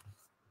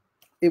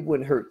 it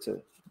wouldn't hurt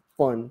to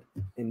fund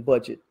and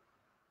budget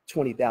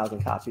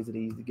 20,000 copies of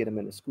these to get them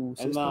in the school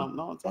system. And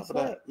on top of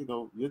that,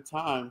 your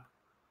time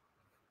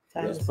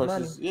is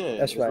money. Yeah,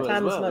 that's right.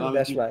 Time is money.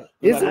 That's right.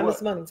 Time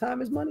is money.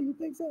 Time is money. You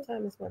think so?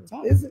 Time is money.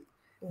 Is it?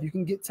 You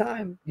can get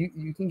time.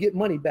 You can get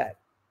money back.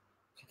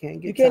 You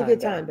can't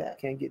get time back.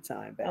 Can't get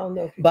time back. I don't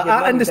know if you but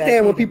I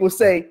understand when people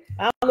say,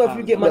 I don't know if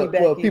you get money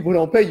back. Well, people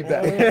don't pay you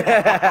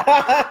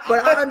back.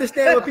 But I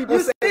understand what people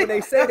say when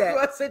they say that.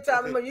 I said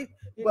time and money.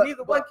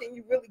 Neither one can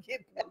you really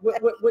get back.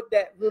 What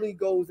that really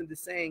goes into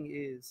saying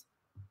is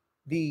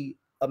the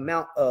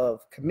amount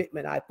of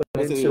commitment I put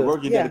into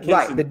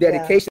the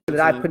dedication that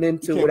I put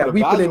into what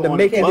we put into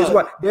making this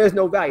work. There's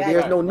no value.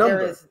 There's no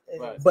number.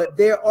 But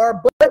there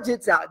are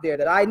budgets out there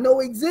that I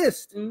know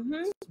exist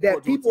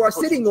that people are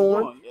sitting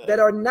on that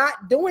are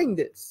not doing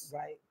this.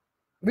 Right.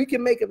 We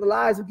can make the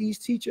lives of these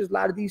teachers, a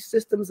lot of these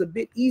systems, a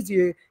bit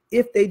easier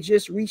if they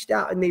just reached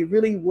out and they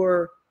really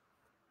were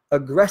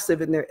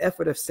aggressive in their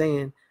effort of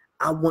saying,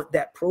 I want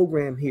that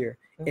program here.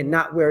 And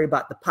not worry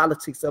about the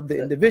politics of the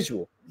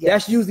individual.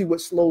 That's usually what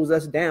slows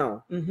us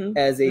down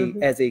as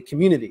a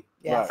community.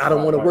 I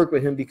don't want to work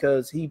with him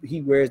because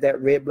he wears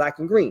that red, black,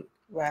 and green.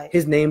 Right.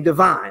 His name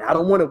Divine. I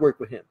don't want to work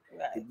with him.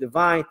 Right.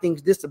 Divine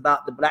thinks this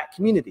about the Black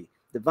community.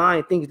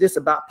 Divine thinks this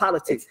about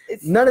politics.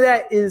 None of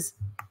that is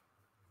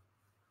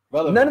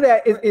relevant. None of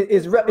that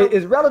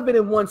is relevant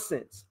in one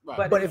sense.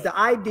 Right. But if the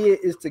idea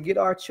is to get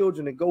our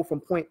children to go from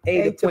point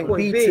A to point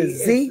B to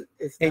Z,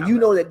 and you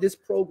know that this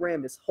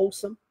program is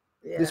wholesome.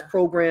 This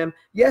program,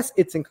 yes,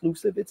 it's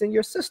inclusive. It's in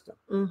your system.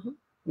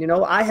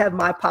 I have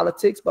my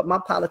politics, but my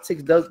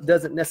politics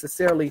doesn't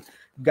necessarily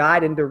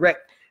guide and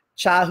direct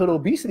childhood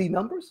obesity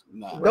numbers.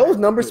 Those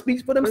numbers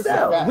speak for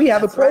themselves. We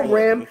have a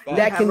program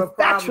that can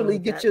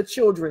factually get your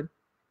children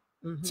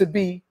to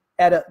be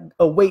at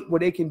a weight where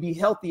they can be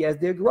healthy as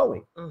they're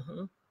growing.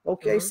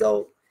 Okay,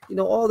 so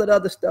all that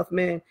other stuff,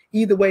 man.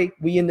 Either way,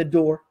 we in the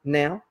door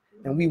now,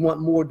 and we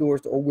want more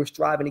doors or we're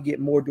striving to get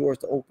more doors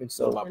to open.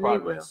 So about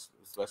progress.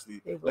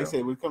 Especially, like I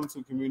said, when it comes to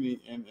the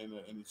community and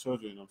the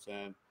children, I'm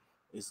saying,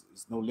 it's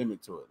no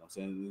limit to it. I'm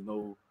saying there's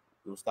no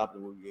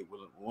stopping what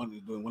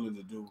we're willing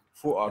to do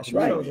for our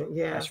community.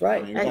 Yeah, that's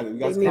right. I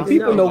mean,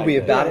 people know me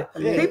about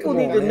it. People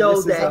need to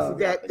know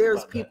that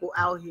there's people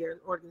out here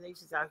and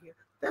organizations out here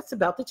that's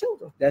about the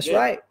children. That's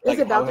right.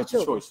 It's about the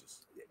children.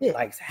 Choices. Yeah.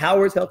 Like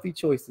Howard's Healthy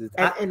Choices.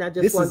 And I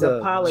just wanted to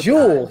apologize.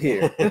 Jewel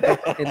here in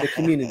the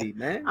community,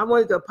 man. I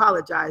wanted to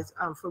apologize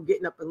for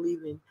getting up and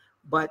leaving.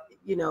 But,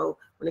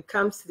 when it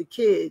comes to the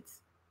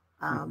kids,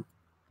 I'm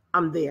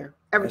there.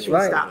 Everything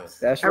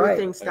stops.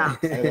 Everything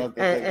stops.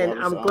 And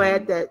I'm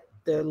glad that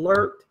the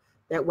alert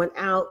that went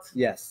out.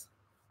 Yes.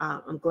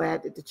 I'm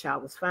glad that the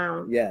child was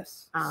found.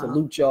 Yes.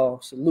 Salute y'all.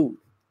 Salute.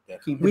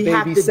 Keep the we baby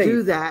have to safe.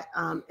 do that.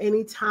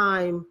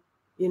 Anytime,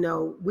 you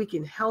know, we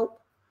can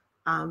help,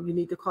 you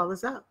need to call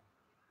us up.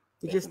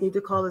 You just need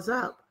to call us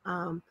up.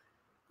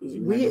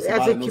 We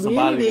as a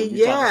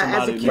community,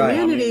 as a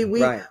community,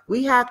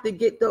 we have to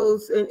get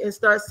those and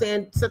start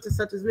saying such and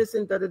such is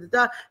missing. Da da da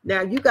da.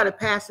 Now you got to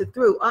pass it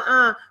through.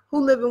 Who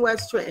live in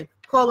West Trenton?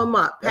 Call them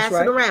up. Pass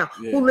it around.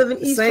 Yeah. Who live in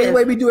East Trenton? Same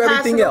way we do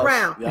everything else.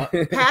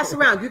 Pass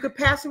around. You could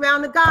pass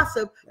around the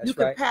gossip. You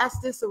could pass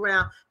this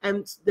around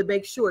and to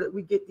make sure that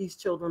we get these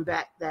children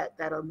back that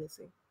are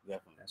missing.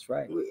 Definitely. That's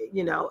right.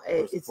 You know,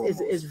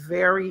 it's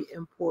very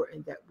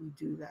important that we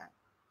do that.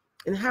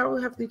 And How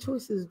Healthy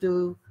Choices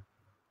do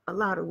a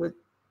lot of what,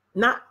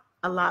 not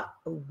a lot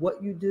of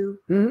what you do,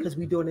 because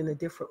we do it in a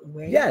different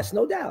way. Yes,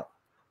 no doubt.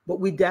 But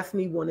we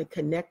definitely want to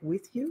connect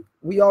with you.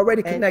 We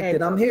already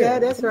connected. I'm here. Yeah,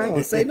 that's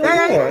right. Say no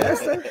more.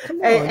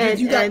 Come on.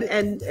 You got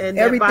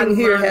everything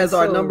here has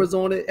our numbers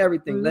on it.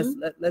 Everything.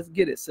 Let's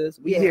get it, sis.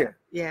 We here.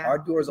 Yeah. Our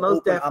doors are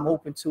open. I'm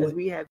open to it.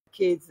 We have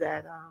kids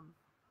that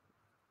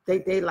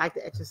they like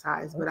to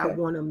exercise, but I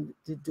want them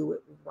to do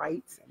it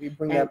right. We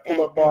bring that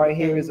pull-up bar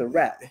here is a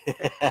wrap.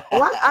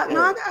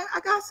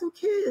 I got some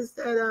kids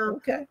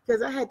that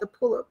because I had to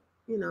pull up,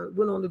 you know,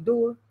 went on the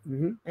door,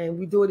 and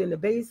we do it in the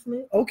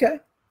basement. Okay.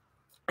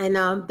 And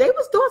they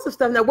was doing some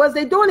stuff. Now, was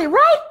they doing it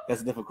right?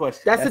 That's a different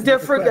question. That's a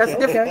different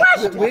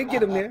question. We'll get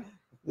them there.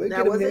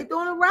 Now, was they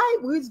doing it right?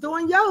 We was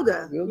doing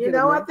yoga. You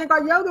know, I think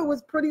our yoga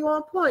was pretty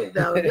on point,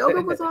 though.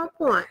 Yoga was on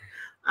point.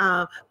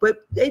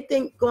 But they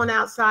think going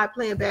outside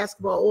playing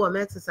basketball or I'm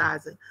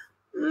exercising.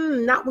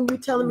 Not when you're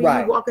telling me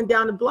you're walking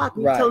down the block.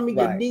 You're telling me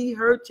your knee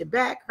hurt, your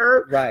back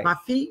hurt, my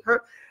feet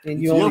hurt.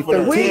 And you only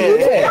 13.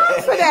 We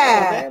young for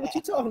that. Man, what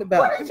you talking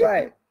about?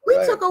 We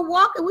took a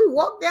walk and we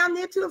walked down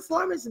there to the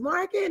farmer's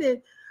market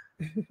and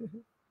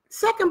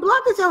second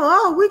block is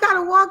we got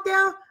to walk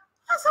down.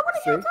 I said, what are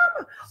you talking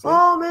about?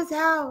 Oh, Miss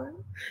Howard,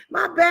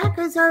 my back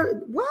is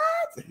hurt. What?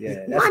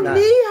 Yeah, my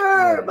knee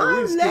hurt. My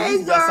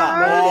legs are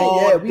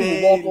hurting. Yeah, we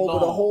would walk over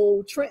the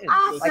whole Trenton.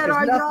 I said,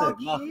 are y'all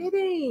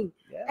kidding?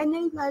 Yeah. And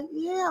they like,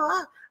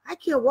 I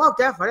can't walk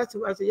that far. That's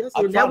what I said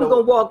yesterday. Now we're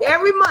going to walk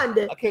every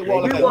Monday. I can't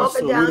walk. We're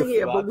walking down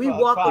here, but we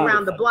walk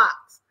around the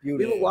blocks. We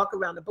would walk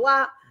around the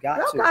block.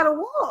 Y'all got to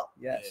walk.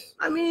 Yes.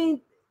 I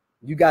mean,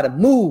 you got to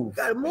move.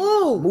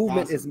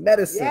 Movement is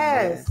medicine.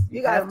 Yes. Man.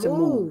 You got to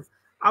move.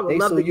 I would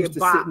love to get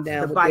sitting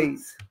down with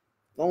bites.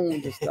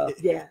 Phones and stuff.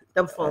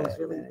 Them phones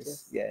really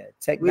just. Yeah.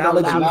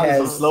 Technology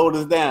has slowed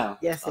us down.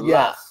 Yes.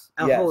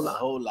 A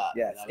whole lot.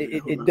 Yes.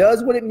 It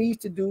does what it needs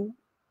to do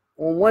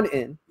on one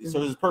end. So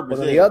there's purpose.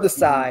 But on the other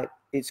side,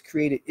 it's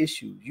created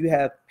issues. You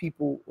have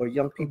people or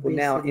young people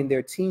now in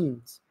their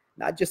teens,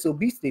 not just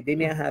obesity, they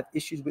now have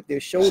issues with their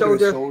shoulders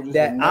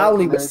that I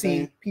only would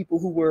see people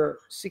who were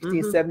 60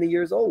 and 70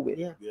 years old with.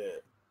 Yeah.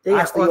 They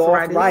have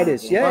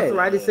arthritis.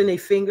 Arthritis in their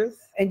fingers.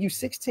 And you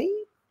 16?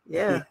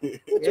 Yeah.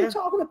 What you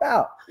talking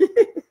about?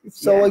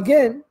 So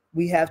again,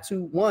 we have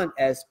to, one,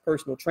 as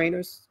personal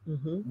trainers,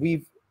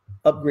 we've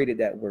upgraded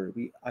that word.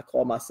 I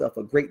call myself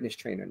a greatness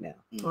trainer now.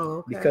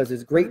 Because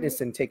there's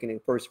greatness in taking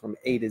it first from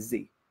A to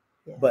Z.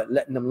 But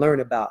letting them learn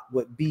about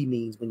what B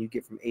means when you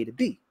get from A to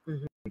B.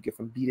 You get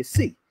from B to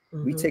C.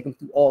 We take them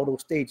through all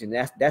those stages, and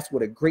that's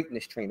what a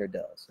greatness trainer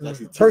does.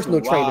 Personal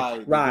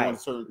trainer, right?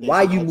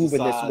 Why you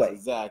moving this way?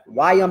 Exactly.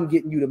 Why I'm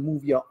getting you to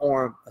move your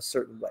arm a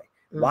certain way?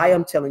 Why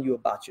I'm telling you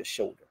about your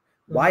shoulder?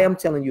 Why I'm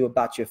telling you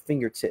about your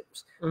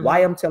fingertips? Why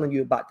I'm telling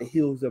you about the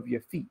heels of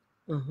your feet?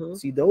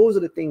 See, those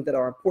are the things that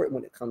are important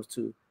when it comes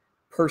to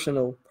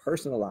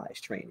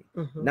personalized training.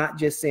 Not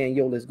just saying,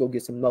 yo, let's go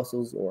get some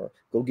muscles or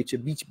go get your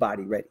beach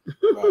body ready.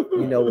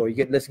 You know, or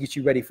let's get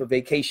you ready for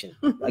vacation.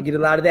 I get a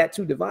lot of that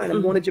too. Divine,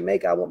 I'm going to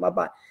Jamaica. I want my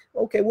body.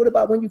 Okay, what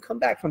about when you come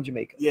back from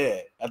Jamaica?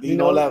 After you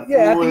know that.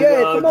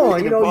 Come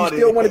on. You know, you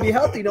still want to be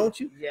healthy, don't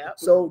you?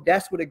 So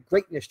that's what a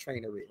greatness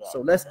trainer is. So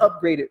let's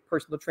upgrade it,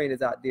 personal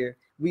trainers out there.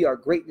 We are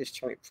greatness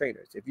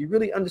trainers. If you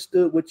really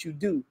understood what you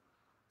do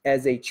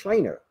as a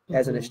trainer,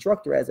 as an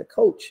instructor, as a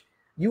coach,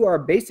 you are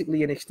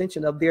basically an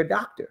extension of their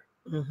doctor,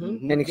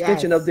 an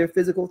extension of their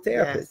physical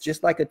therapist,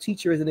 just like a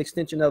teacher is an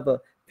extension of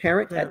a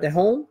parent at the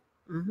home.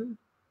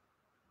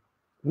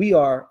 We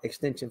are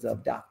extensions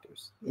of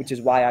doctors, which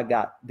is why I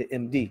got the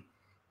MD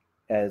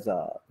as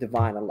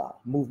Divine Allah,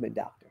 movement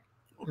doctor.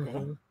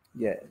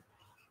 Yeah.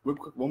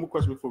 One more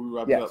question before we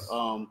wrap it up.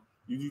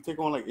 You take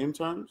on like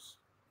interns?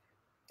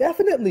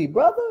 Definitely,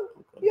 brother.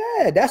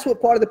 Yeah, that's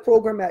what part of the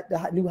program at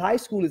the new high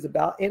school is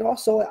about. And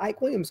also at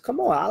Ike Williams. Come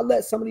on, I'll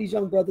let some of these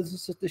young brothers and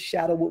sisters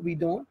shadow what we're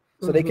doing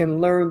so they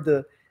can learn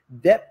the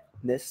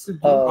depthness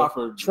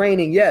of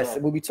training. Yes,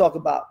 when we talk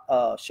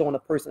about showing a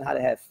person how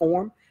to have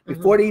form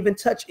before they even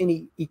touch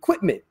any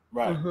equipment.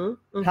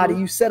 How do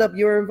you set up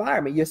your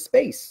environment, your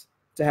space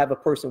to have a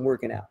person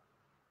working out?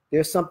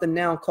 There's something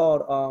now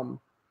called,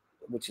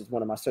 which is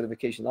one of my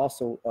certifications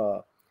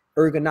also,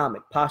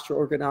 ergonomic, posture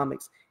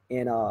ergonomics.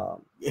 And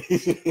you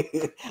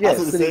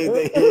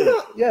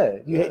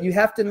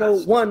have to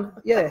know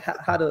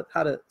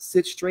how to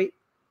sit straight,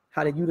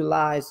 how to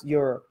utilize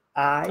your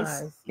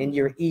eyes and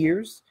your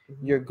ears,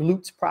 your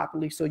glutes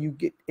properly, so you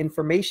get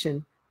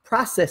information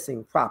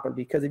processing properly.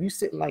 Because if you're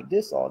sitting like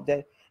this all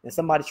day and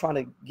somebody's trying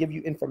to give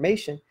you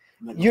information,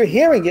 you're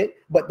hearing it,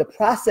 but the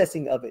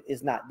processing of it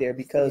is not there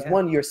because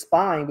one, your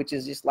spine, which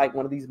is just like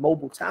one of these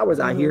mobile towers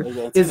out here,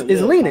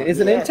 is leaning. It's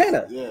an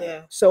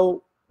antenna.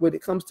 So when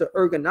it comes to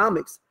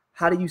ergonomics,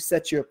 how do you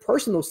set your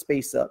personal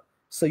space up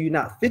so you're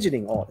not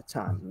fidgeting all the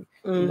time,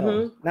 you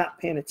know, not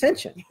paying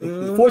attention?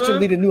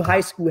 Fortunately, the new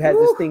high school has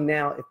this thing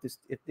now.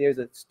 If there's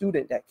a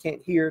student that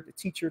can't hear the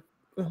teacher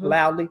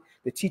loudly,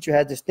 the teacher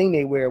has this thing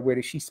they wear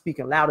where she's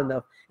speaking loud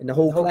enough and the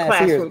whole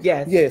class hears.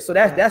 Yeah, so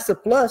that's a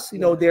plus. You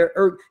know,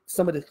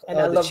 some of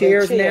the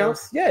chairs now,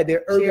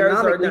 they're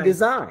ergonomically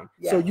designed,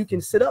 so you can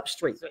sit up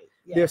straight.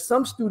 There's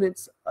some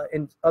students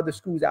in other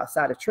schools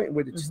outside of Trenton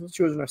where the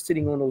children are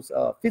sitting on those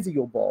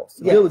physio balls,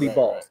 stability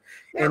balls,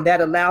 and that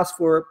allows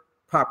for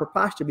proper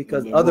posture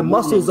because other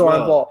muscles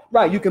are involved.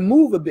 Right, you can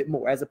move a bit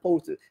more as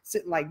opposed to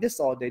sitting like this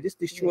all day. This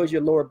destroys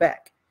your lower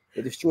back.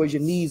 It destroys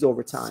your knees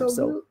over time.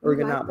 So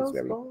ergonomics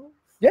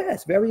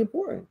is very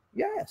important.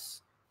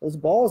 Yes, those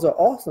balls are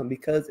awesome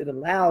because it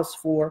allows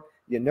for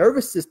your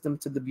nervous system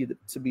to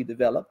be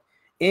developed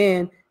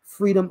and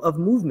freedom of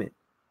movement.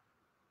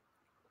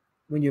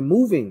 When you're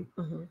moving,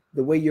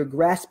 the way you're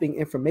grasping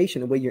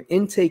information, the way you're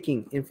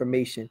intaking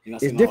information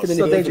is different.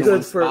 So they're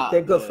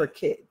good for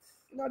kids.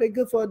 No, they're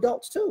good for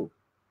adults too.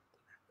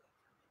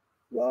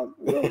 Well,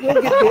 we'll get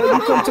there.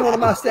 You come to one of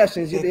my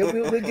sessions, we'll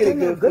get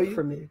it good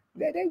for me.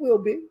 They will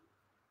be.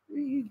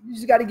 You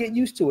just got to get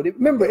used to it.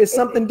 Remember, it's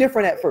something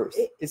different at first.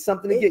 It's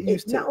something to get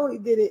used to. Not only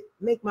did it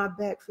make my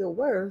back feel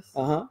worse,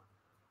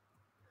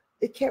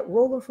 it kept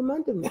rolling from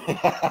under me.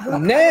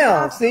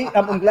 Now, see,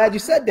 I'm glad you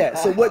said that.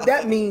 So what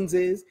that means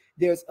is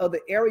there's other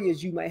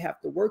areas you might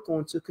have to work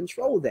on to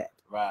control that.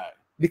 Right.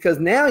 Because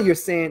now you're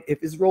saying,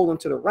 if it's rolling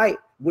to the right,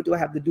 what do I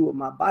have to do with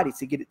my body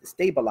to get it to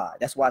stabilize?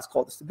 That's why it's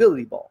called the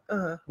stability ball.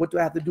 What do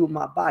I have to do with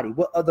my body?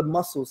 What other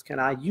muscles can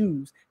I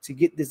use to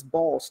get this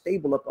ball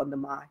stable up under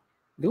my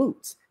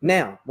glutes?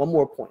 Now, one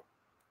more point.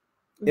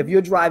 If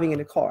you're driving in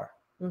a car,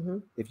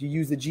 if you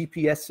use the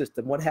GPS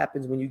system, what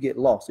happens when you get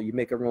lost or you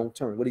make a wrong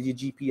turn? What does your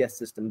GPS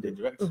system do? It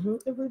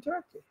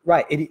redirects you.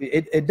 Right.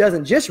 It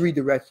doesn't just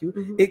redirect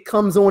you. It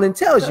comes on and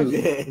tells you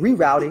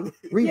rerouting,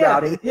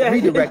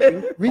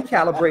 redirecting,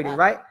 recalibrating,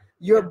 right?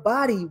 Your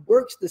body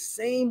works the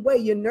same way.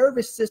 Your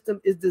nervous system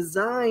is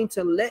designed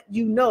to let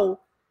you know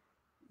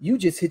you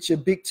just hit your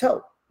big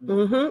toe.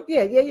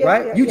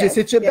 Right? You just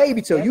hit your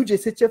baby toe. You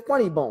just hit your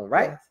funny bone,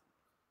 right?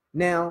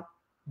 Now,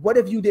 what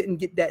if you didn't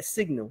get that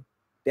signal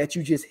that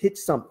you just hit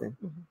something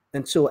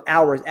until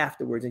hours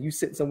afterwards, and you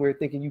sit somewhere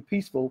thinking you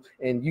peaceful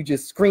and you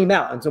just scream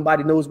out and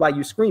somebody knows why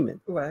you're screaming?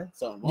 Right.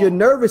 Your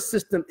nervous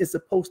system is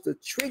supposed to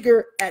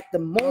trigger at the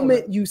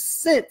moment you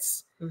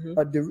sense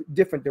a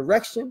different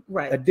direction,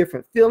 a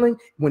different feeling.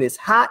 When it's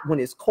hot,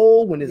 when it's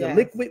cold, when it's a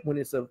liquid, when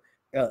it's a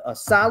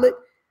solid,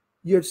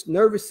 your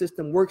nervous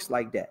system works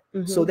like that.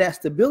 So that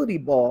stability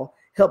ball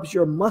helps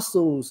your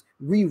muscles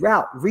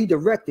reroute,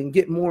 redirect, and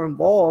get more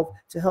involved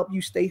to help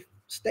you stay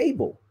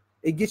stable.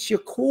 It gets your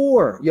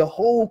core, your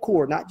whole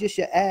core, not just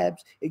your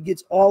abs. It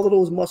gets all of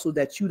those muscles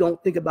that you don't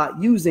think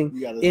about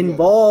using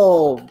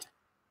involved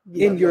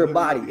in your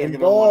body,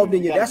 involved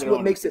in you. That's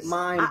what makes it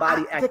mind,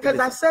 body, activism. Because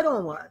I sit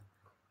on one,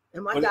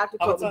 and my doctor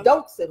told me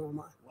don't sit on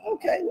one.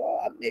 Okay,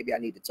 well, maybe I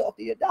need to talk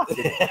to your doctor.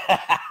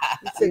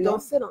 He said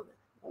don't sit on it.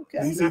 Okay.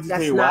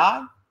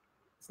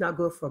 It's not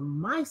good for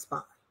my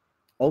spine.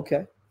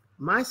 Okay.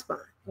 My spine.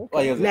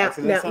 Okay.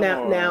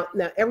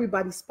 Now,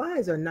 everybody's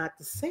spines are not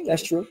the same.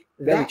 That's true.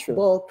 Very true. That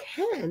ball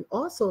can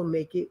also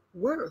make it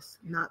worse,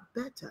 not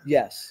better.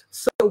 Yes.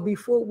 So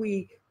before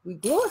we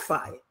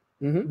glorify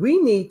it, we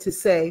need to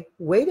say,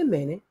 wait a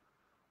minute,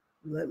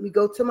 let me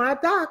go to my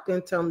doctor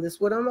and tell him this is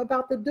what I'm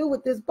about to do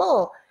with this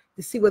ball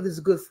to see whether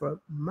it's good for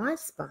my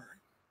spine.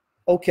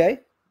 Okay.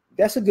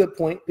 That's a good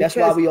point. That's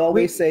why we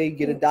always say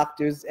get a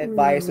doctor's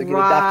advice or get a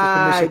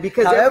doctor's permission.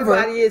 Because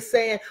everybody is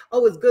saying,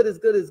 oh, it's good, it's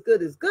good, it's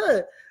good, it's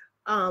good.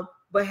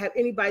 But have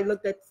anybody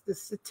looked at the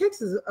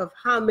statistics of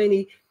how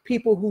many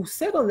people who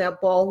sit on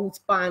that ball whose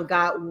spine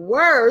got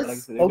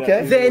worse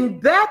than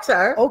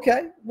better?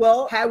 Okay.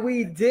 Well, have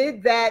we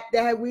did that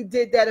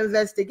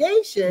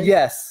investigation?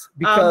 Yes,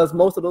 because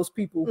most of those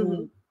people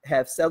who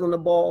have sat on the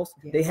balls,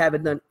 they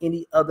haven't done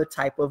any other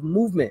type of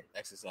movement.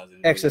 Exercise.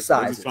 They're just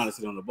trying to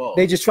sit on the ball.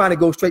 They're just trying to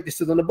go straight to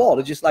sit on the ball.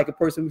 They're just like a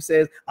person who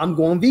says, I'm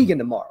going vegan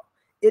tomorrow.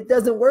 It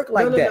doesn't work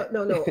like that.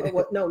 No,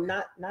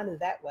 not in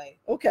that way.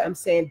 Okay. I'm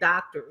saying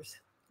doctors.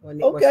 When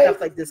stuff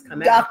like this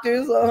come out,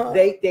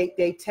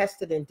 they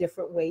tested in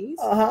different ways,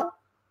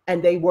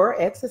 and they were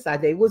exercise.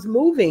 They was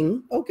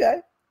moving.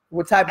 Okay.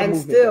 What type of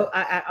movement? And still,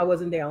 I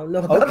wasn't there. I don't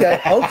know.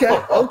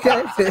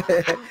 Okay.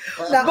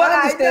 Now, but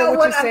I understand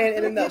what you're saying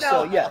in a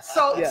nutshell. Yes.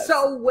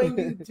 So when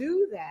you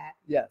do that,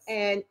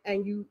 and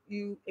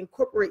you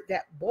incorporate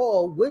that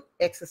ball with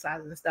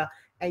exercise and stuff,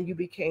 and you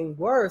became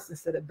worse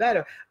instead of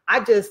better. I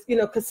just,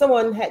 because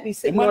someone had me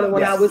sitting on it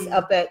when I was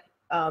up at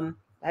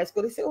high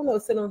school. They said, "Oh no,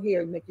 sit on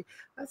here, Nikki."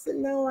 I said,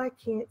 "No, I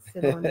can't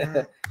sit on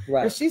that."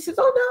 And she says,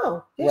 "Oh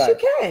no, yes you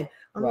can."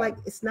 I'm like,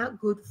 "It's not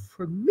good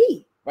for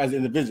me." As an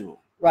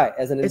individual. Right,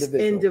 as an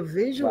individual. It's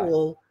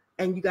individual,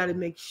 and you got to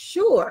make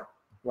sure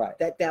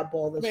that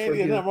ball is for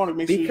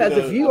you. Because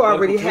if you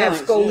already have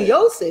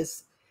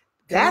scoliosis,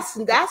 that's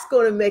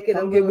going to make it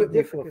a little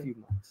different for a few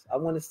months. I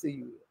want to see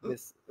you,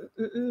 Miss.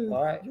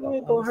 All right, you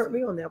ain't gonna hurt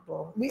me on that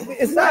ball.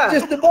 It's not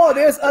just the ball.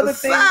 There's other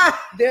things.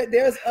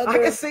 There's other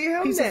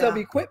pieces of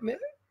equipment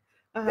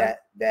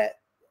that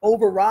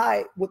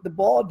override what the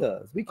ball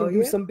does. We can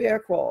do some bear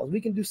crawls.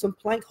 We can do some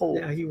plank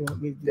holds. Yeah, he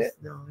want me to do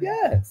no.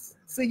 Yes.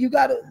 So you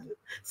gotta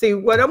see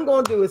what I'm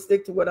gonna do is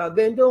stick to what I've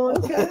been doing.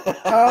 Okay.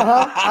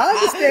 I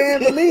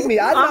understand. Believe me,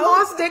 I'm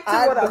gonna stick to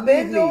what I've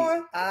been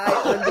doing. I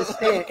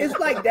understand. It's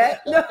like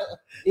that.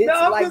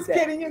 I'm just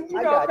kidding. You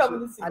know, I'm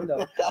coming to see. I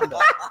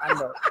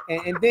know.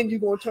 And then you're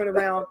gonna turn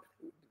around.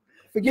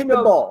 Forget the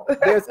ball.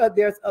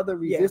 There's other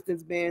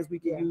resistance bands we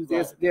can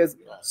use. There's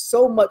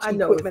so much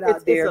equipment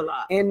out there,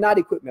 and not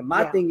equipment.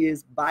 My thing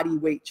is body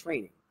weight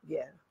training.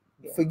 Yeah.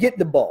 Forget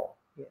the ball.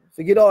 Yeah.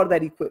 Forget all of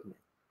that equipment.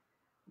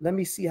 Let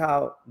me see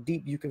how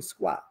deep you can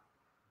squat.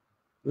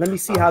 Let me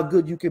see how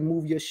good you can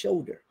move your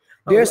shoulder.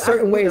 There are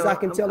certain ways I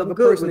can tell if a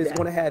person is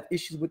going to have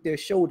issues with their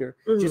shoulder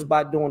just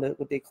by doing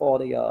what they call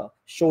a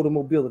shoulder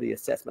mobility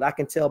assessment. I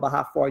can tell by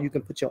how far you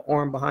can put your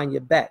arm behind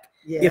your back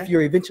if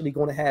you're eventually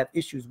going to have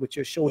issues with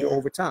your shoulder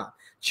over time.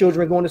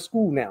 Children going to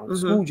school now.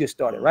 School just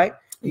started, right?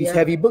 These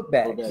heavy book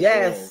bags.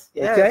 Yes.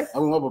 Okay. I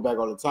wear my book bag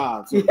all the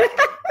time too.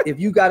 If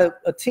you got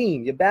a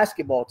team, your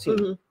basketball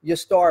team, your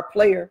star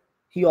player,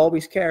 he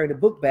always carried a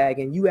book bag,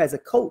 and you as a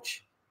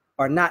coach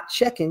are not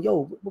checking,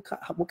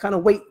 what kind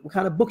of weight, what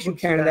kind of books you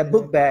carrying in that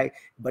book bag.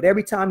 But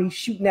every time he's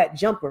shooting that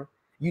jumper,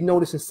 you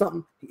noticing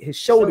something, his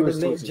shoulder is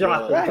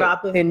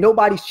dropping. And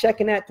nobody's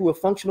checking that through a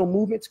functional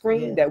movement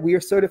screen that we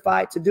are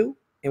certified to do.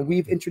 And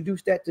we've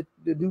introduced that to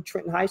the new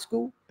Trenton High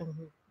School.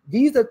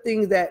 These are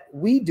things that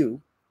we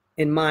do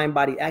in mind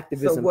body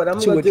activism. So what I'm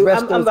going to do,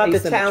 I'm about to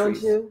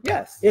challenge you.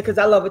 Yes. Yeah, because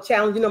I love a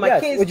challenge. You know,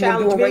 my kids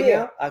challenge me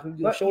here. I can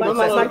do a shoulder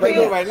my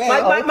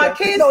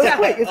kids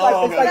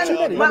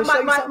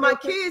my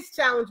kids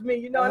challenge me,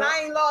 you know, and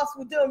I ain't lost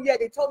with them yet.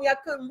 They told me I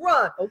couldn't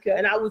run. Okay.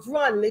 And I was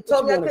running. They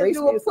told me I couldn't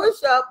do a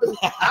push-up. And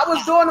I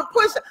was doing a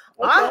push-up.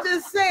 I'm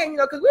just saying, you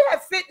know, because we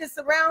have fitness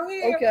around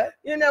here. Okay.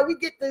 You know, we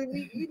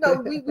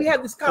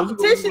have this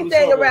competition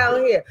thing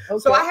around here.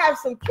 So I have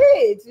some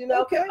kids, you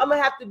know. I'm going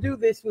to have to do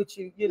this with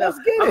you, you know. Let's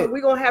get it. We're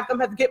gonna have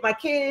to get my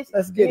kids.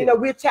 Let's get it. You know,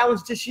 we'll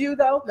challenge just you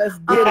though. Let's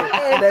get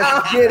it.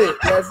 Let's get it.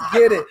 Let's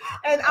get it.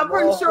 And I'm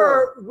pretty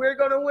sure we're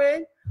gonna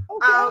win.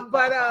 Okay.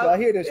 But y'all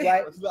hear this,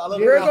 right?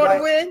 We're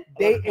gonna win.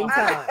 Date and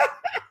time.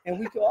 And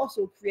we could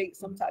also create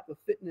some type of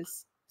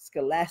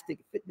scholastic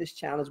fitness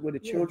challenge where the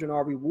children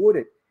are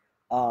rewarded.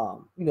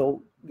 You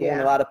know, doing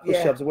a lot of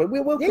push-ups. We'll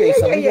create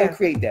something. We're gonna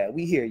create that.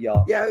 We here,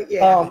 y'all.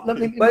 Yeah. Let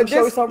me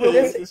show you something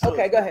real quick.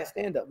 Okay, go ahead.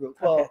 Stand up real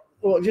quick.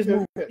 Well, just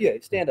move. Yeah,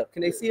 stand up.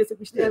 Can they see us if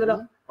we stand it up?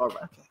 All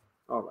right. Okay.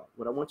 All right.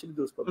 What I want you to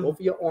do is put both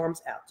of your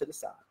arms out to the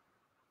side.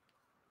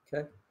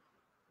 Okay.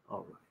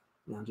 All right.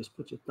 Now just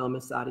put your thumb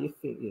inside of your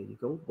finger. There you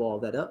go. Ball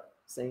that up.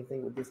 Same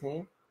thing with this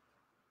hand.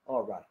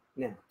 All right.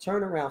 Now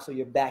turn around so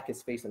your back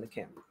is facing the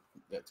camera.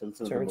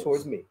 Turn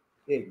towards me.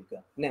 There you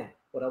go. Now,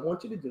 what I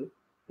want you to do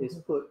is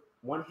put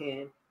one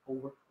hand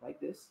over like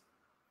this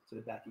to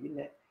the back of your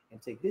neck, and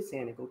take this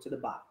hand and go to the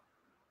bottom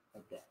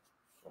like that.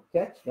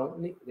 Okay.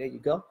 There you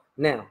go.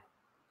 Now.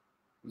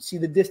 You see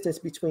the distance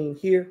between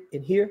here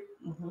and here?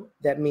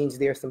 That means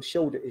there's some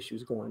shoulder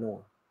issues going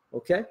on.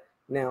 Okay?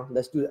 Now,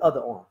 let's do the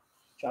other arm.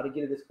 Try to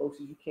get it as close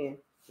as you can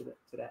to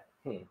that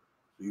hand.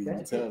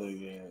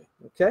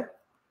 Okay?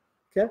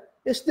 Okay?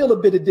 There's still a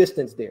bit of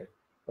distance there.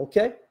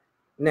 Okay?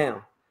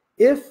 Now,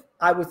 if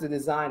I was to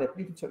design it,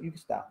 you can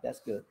stop. That's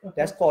good. Okay.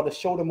 That's called a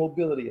shoulder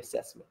mobility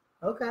assessment.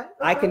 Okay.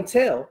 I can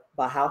tell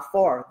by how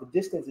far the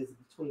distance is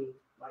between,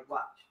 like,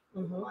 watch.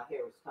 My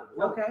hair is kind of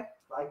low. Okay.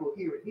 So I go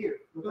here and here.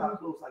 Look how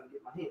close I can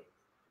get my hand.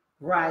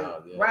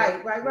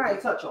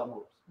 Right. Touch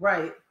almost.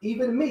 Right.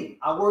 Even me,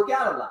 I work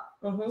out a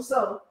lot.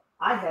 So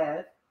I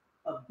have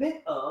a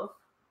bit of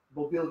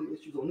mobility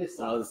issues on this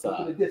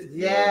side.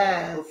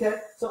 Yes. Okay.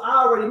 So I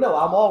already know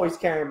I'm always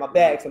carrying my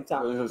bag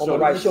sometimes on the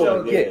right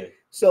shoulder. Yeah.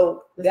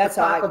 So that's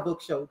how I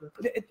book shoulder.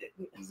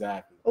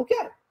 Exactly.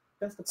 Okay.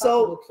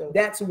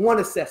 That's one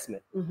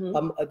assessment.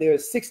 There are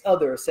 6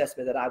 other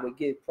assessments that I would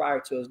give prior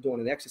to us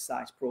doing an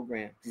exercise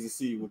program. Just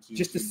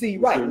to see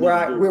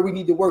where we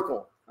need to work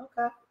on.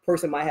 Okay.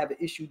 Person might have an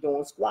issue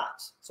doing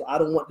squats, so I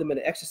don't want them in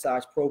an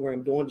exercise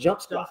program doing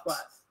jump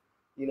squats.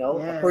 You know,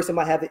 a person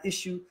might have an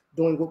issue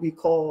doing what we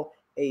call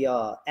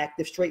a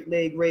active straight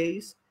leg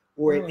raise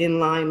or an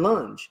inline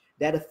lunge.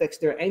 That affects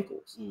their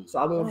ankles. So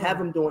I won't have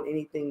them doing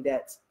anything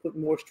that's put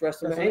more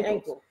stress on their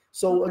ankles.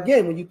 So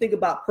again, when you think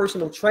about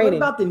personal training,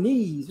 what about the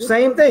knees?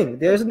 Same thing.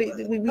 There's we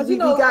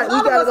got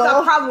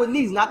a problem with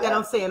knees. Not that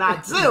I'm saying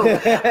I do.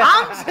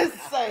 I'm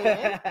just saying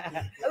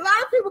a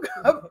lot of people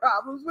got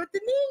problems with the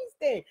knees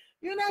thing.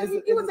 You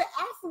know, you was an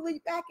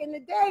athlete back in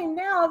the day, and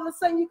now all of a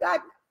sudden you got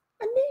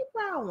a knee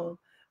problem.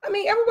 I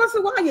mean, every once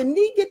in a while, your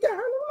knee get that hurt. I'm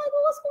like,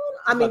 well, what's going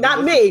on? I mean,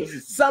 not me.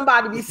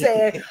 Somebody be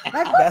saying,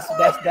 like,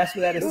 that's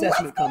where that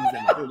assessment comes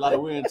in. A lot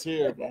of wear and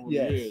tear over the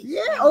years.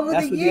 Yeah, over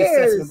that's the where years. The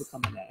assessment will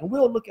come in at. And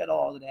we'll look at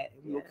all of that,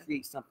 and we'll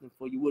create something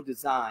for you. We'll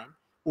design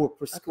or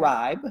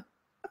prescribe. Okay.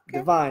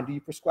 Divine, do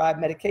you prescribe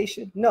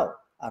medication? No,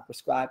 I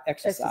prescribe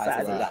exercise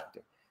as a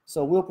doctor.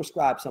 So we'll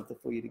prescribe something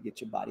for you to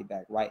get your body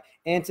back right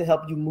and to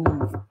help you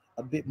move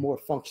a bit more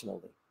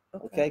functionally.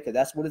 Okay, because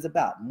that's what it's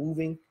about,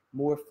 moving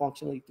more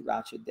functionally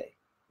throughout your day.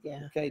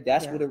 Yeah. Okay,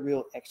 that's what a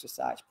real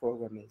exercise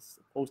program is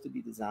supposed to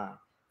be designed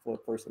for a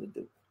person to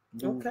do.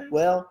 Move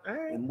well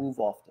and move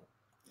often.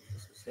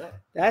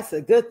 That's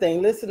a good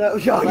thing. Listen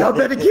up, y'all. Y'all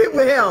better get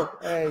with him.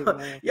 Hey,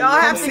 y'all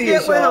have to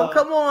get with him.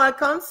 Come on,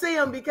 come see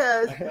him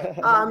because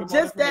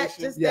just that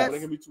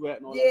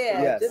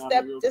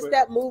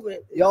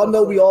movement. Y'all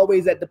know we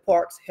always at the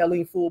parks.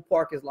 Helene Full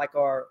Park is like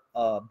our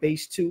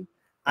base 2.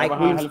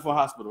 Behind Helene Full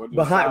Hospital.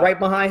 Right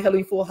behind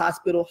Helene Full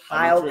Hospital,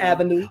 Highland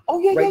Avenue. Oh,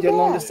 yeah, right there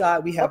along the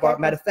side. We have our,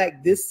 matter of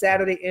fact, this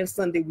Saturday and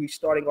Sunday, we're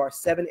starting our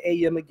 7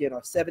 a.m. again,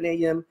 our 7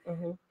 a.m.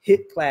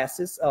 HIIT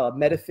classes,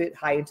 MetaFit,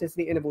 high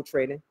intensity interval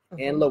training,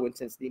 and low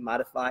intensity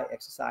modified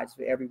exercise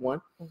for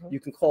everyone. You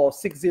can call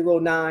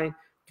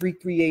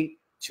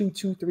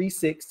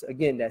 609-338-2236.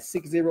 Again, that's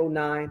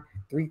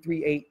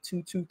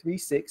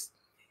 609-338-2236.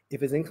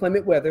 If it's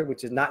inclement weather,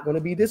 which is not going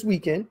to be this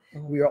weekend,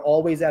 we are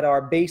always at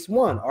our base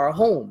 1, our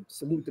home.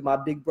 Salute to my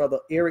big brother,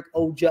 Eric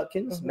O.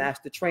 Judkins,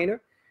 master trainer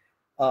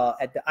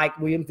at the Ike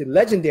Williams, the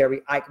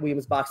legendary Ike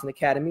Williams Boxing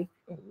Academy,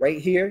 right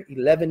here,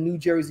 11 New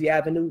Jersey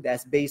Avenue.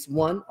 That's base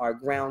 1, our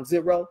ground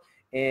 0.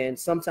 And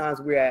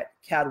sometimes we're at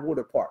Cal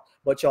Water Park.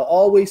 But y'all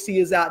always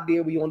see us out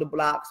there. We on the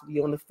blocks,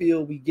 we on the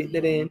field, we getting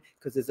it in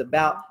because it's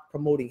about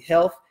promoting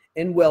health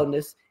and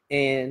wellness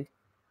and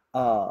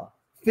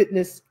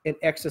fitness and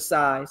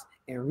exercise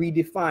and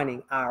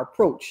redefining our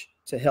approach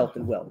to health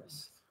and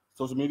wellness.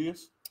 Social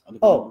medias?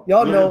 Oh,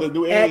 y'all know.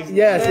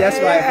 Yes, that's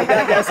right. I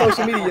forgot that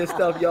social media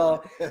stuff,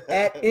 y'all.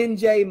 At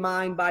NJ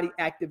Mind Body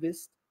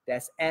Activist.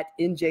 That's at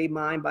NJ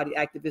Mind Body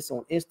Activist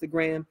on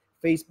Instagram.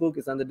 Facebook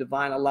is under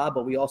Divine Allah,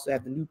 but we also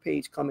have the new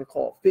page coming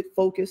called Fit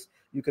Focus.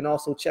 You can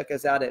also check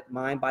us out at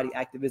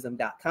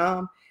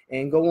mindbodyactivism.com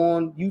and go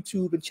on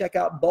YouTube and check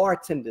out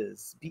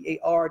Bartenders,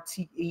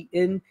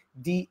 BARTENDAZ,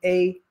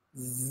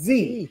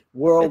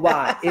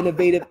 worldwide,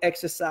 innovative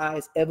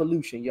exercise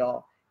evolution,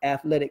 y'all.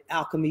 Athletic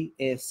alchemy,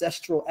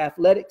 ancestral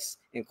athletics,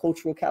 and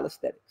cultural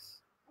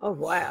calisthenics. Oh,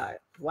 wow.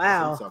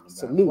 Wow.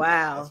 Salute.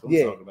 Wow.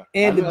 Yeah.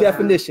 And the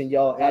definition,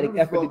 y'all, adding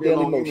effort to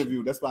daily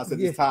motion. That's why I said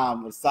this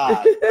time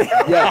aside.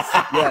 Yes.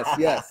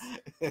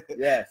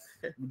 That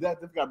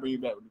got to bring you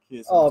back with the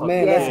kids. Oh,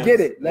 man, let's get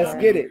it. Let's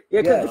get it.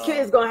 Yeah, because the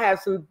kids going to have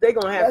some, they're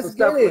going to have some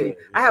stuff for you.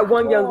 I had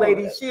one young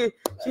lady, she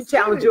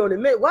challenged you on the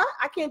minute. What?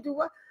 I can't do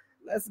what?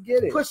 Let's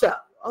get it. Push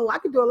up. Oh, I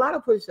can do a lot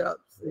of push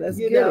ups. Let's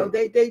get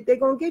it. They're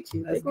going to get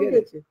you. They're going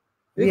to get you.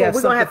 We have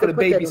something for the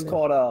babies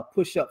called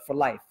Push Up for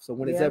Life. So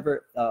when it's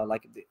ever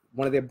like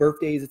one of their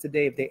birthdays is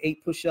today, if they're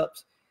 8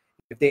 push-ups,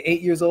 if they're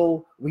 8 years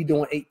old, we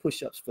doing 8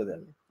 push-ups for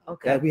them.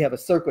 Okay. We have a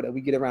circle that we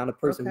get around the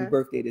person whose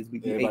birthday it is. We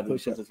do 8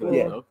 push-ups.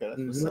 Yeah. Okay.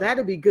 So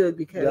that'll be good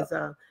because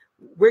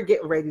we're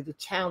getting ready to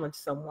challenge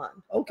someone.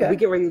 Okay. We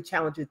get ready to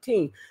challenge a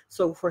team.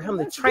 So for him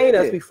to train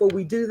us before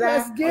we do that,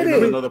 let's get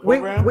it.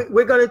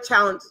 We're going to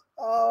challenge.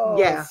 Oh,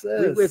 yeah.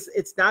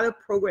 It's not a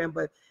program,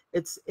 but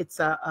it's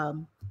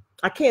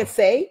I can't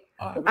say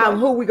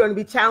who we're going to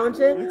be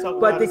challenging,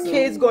 but the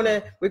kids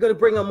we're going to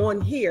bring them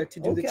on here to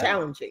do the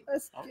challenging,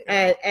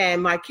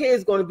 and my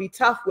kid's going to be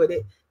tough with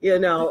it, you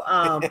know.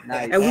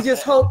 Nice. And we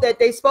just hope that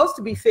they're supposed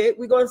to be fit.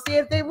 We're going to see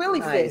if they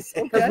really fit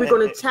because we're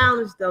going to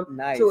challenge them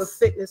to a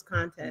fitness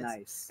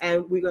contest,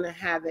 and we're going to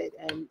have it,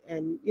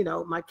 and you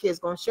know, my kids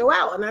going to show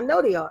out, and I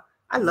know they are.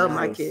 I love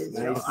my kids.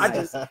 I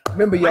just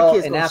remember, y'all,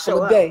 an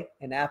apple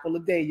a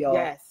day, y'all.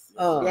 Yes,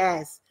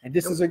 yes. And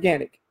this is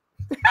organic.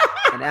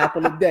 An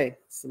apple a day.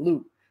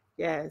 Salute.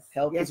 Yes.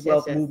 Health is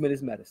wealth. Movement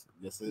is medicine.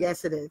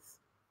 Yes, it is.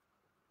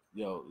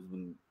 Yo, it's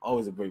been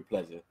always a great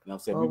pleasure. You know what I'm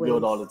saying? We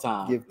build all the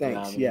time. Give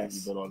thanks. You know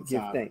we build all the Give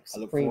time. Thanks. I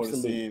look forward to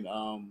seeing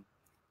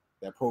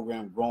that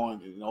program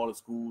growing in all the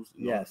schools,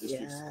 in all the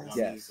districts.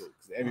 Yes.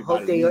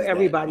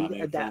 Everybody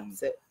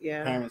adapts it.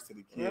 Yeah. Parents to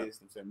the kids.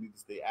 I'm saying we need to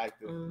stay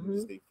active, we need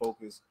to stay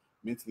focused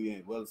mentally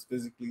as well as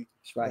physically.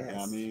 That's right. You know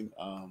what I mean?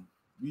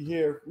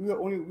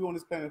 We're on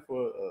this planet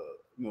for a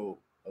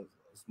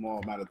small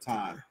amount of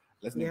time.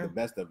 Let's make the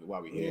best of it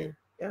while we're here.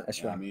 Yeah.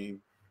 That's right. I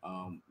mean,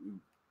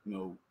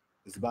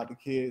 it's about the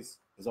kids.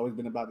 It's always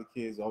been about the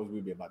kids. Always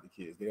will be about the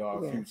kids. They are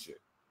our future.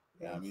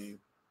 You know what I mean?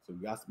 So we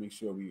got to make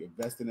sure we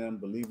invest in them,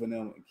 believe in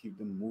them, and keep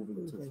them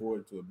moving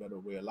forward to a better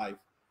way of life.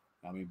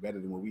 I mean,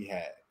 better than what we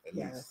had, at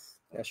least.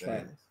 That's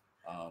right.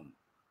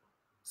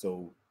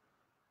 So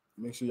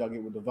make sure y'all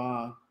get with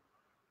Devon.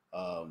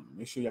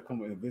 Make sure y'all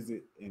come and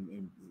visit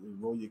and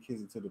enroll your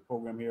kids into the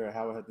program here at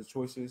Howard Health the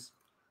Choices.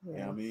 You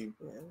know what I mean?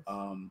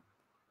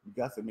 We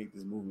got to make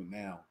this movement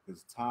now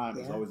because time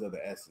is always of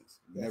the essence.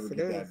 You never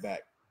get that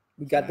back.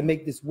 We got to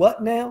make this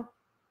what now?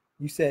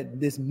 You said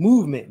this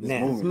movement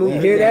now. Movement.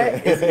 You hear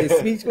that? It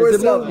speaks for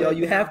itself, y'all.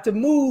 You have to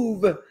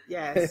move.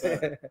 Yes.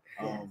 Be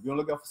on the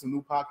lookout for some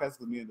new podcasts,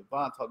 because me and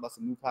Devon talked about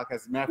some new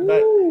podcasts. As a matter of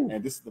fact,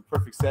 and this is the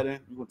perfect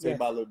setting. We're going to tell you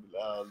about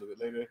a little bit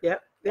later.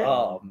 Yep.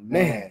 Oh,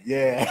 man.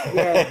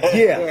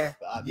 Yeah.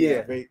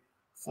 Great.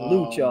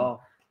 Salute, y'all.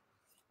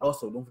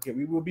 Also, don't forget,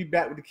 we will be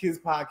back with the kids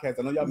podcast.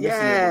 I know y'all missing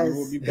it, but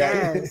we will be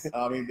back.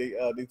 I mean,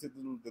 they took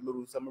the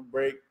little summer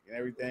break and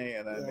everything,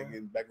 and they're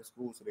getting back to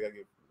school, so they got to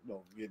get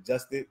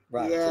readjusted.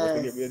 Right. Yes. So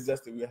once they get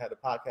readjusted, we'll have the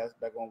podcast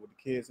back on with the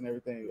kids and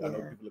everything. I know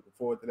people looking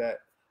forward to that.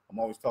 I'm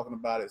always talking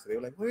about it, so they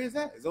were like, "Where is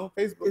that? It's on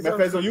Facebook.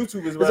 It's on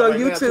YouTube as well.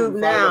 It's on YouTube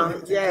now.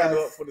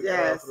 Yes. For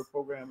the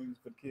program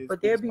for the kids.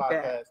 But they'll be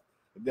back.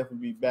 They'll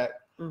definitely be back.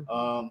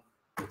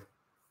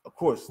 Of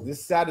course,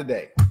 this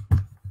Saturday,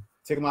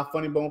 taking my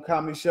Funny Bone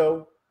Comedy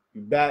Show. Be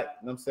back,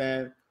 you know what I'm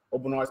saying?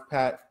 Open Arts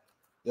Pack.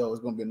 Yo,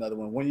 it's gonna be another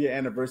one. 1 year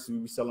anniversary.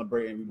 We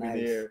celebrating. We've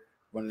been there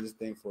running this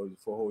thing for a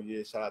whole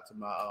year. Shout out to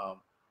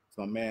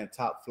my man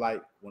Top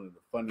Flight, one of the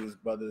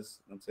funniest brothers.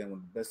 You know what I'm saying? One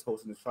of the best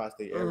hosts in the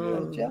tri-state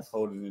area.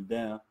 Holding it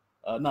down.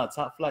 No,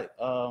 Top Flight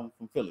from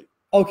Philly.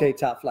 Okay,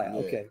 Top Flight. Yeah.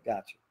 Okay,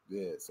 gotcha.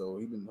 Yeah, so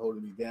he's been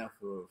holding me down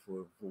for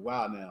a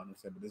while now. You know what I'm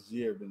saying? But this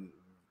year been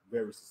a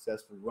very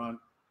successful run.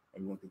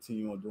 And we're going to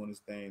continue on doing this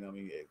thing. I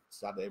mean,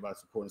 shout out to everybody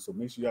supporting. So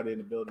make sure you're out there in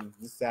the building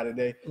this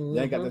Saturday. You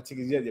ain't got no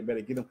tickets yet. You better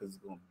get them because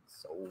it's going to be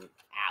sold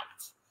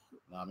out. You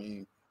know what I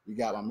mean? We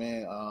got my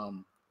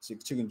man,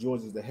 Chicken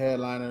George is the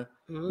headliner.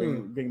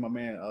 Bringing my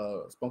man,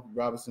 Spunky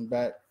Robinson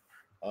back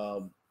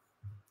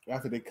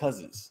after their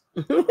cousins.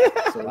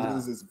 So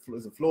this is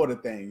a Florida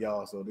thing,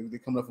 y'all. So they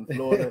coming up from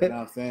Florida. You know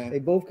what I'm saying? They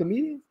both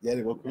comedians? Yeah,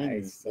 they both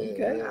comedians. Nice.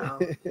 Okay. Yeah.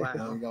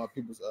 Wow. We got my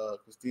people's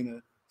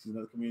Christina. She's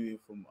another comedian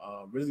from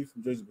originally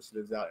from Jersey, but she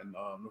lives out in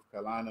North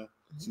Carolina.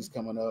 She's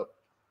coming up.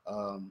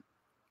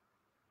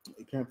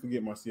 You can't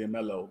forget Marcia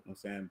Mello, you know what I'm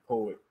saying,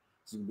 poet.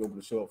 She's gonna be able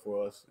to show up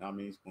for us. I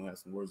mean, she's gonna have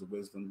some words of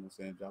wisdom, you know what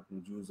I'm saying, dropping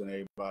the jewels on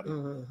everybody.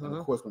 And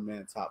of course, my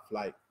man Top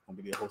Flight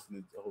gonna be there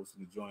hosting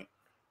the joint.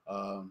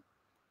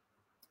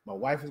 My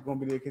wife is gonna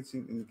be there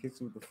in the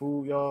kitchen with the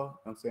food, y'all. You know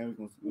what I'm saying,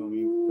 we're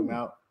gonna come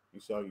out,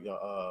 make sure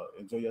y'all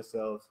enjoy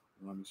yourselves.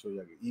 You know, make sure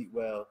y'all can eat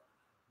well,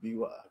 be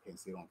well. I can't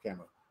say it on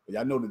camera. But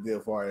y'all know the deal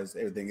as far as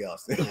everything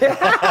else.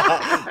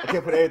 I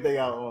can't put everything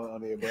out on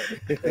there, but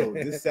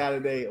this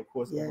Saturday, of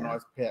course, Open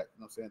Arts Pack. You know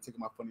what I'm saying? Taking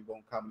my Funny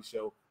Bone Comedy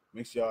Show.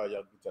 Make sure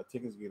y'all get your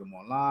tickets, get them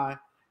online.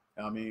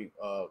 I mean,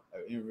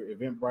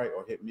 Eventbrite,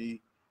 or hit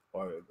me,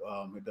 or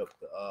hit up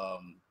the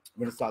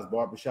Renaissance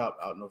Barbershop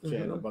out in North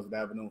Chatham on Brunswick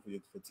Avenue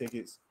for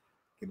tickets.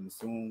 Get them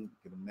soon,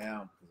 get them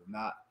now, because if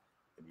not,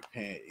 you'll be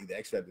paying either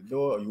extra at the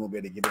door or you won't be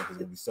able to get in because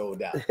it'll be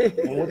sold out.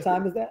 And what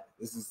time is that?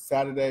 This is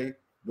Saturday.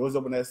 Doors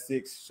open at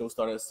 6. Show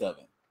start at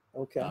 7.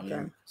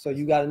 Okay. So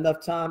you got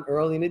enough time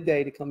early in the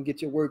day to come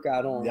get your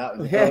workout on. Yeah.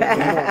 Have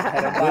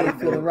that body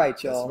feeling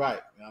right, y'all. That's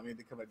right. You know what I mean?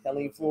 They come at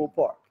Helene Full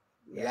Park.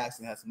 Relax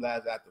and have some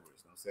laughs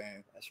afterwards. You know what I'm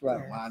saying? That's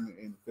right. Mind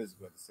and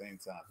physical at the same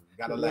time. So you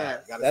gotta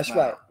laugh. You gotta That's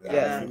smile. right.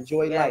 Yeah.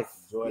 Enjoy life.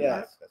 Enjoy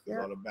life. That's what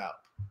it's all about.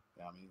 You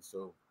know what I mean?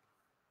 So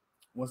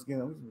once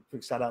again,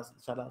 quick shout outs.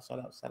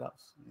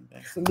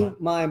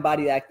 Salute mind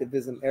body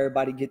activism.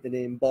 Everybody getting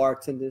in.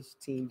 Bartenders,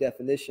 Team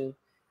Definition.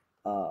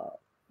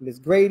 Ms.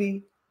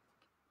 Grady,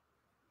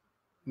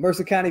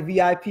 Mercer County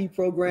VIP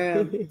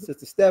program,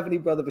 Sister Stephanie,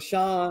 Brother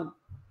Bashan,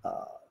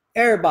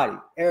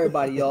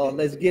 everybody, y'all.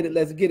 Let's get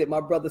it. My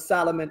brother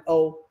Solomon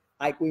O,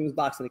 Ike Williams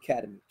Boxing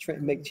Academy,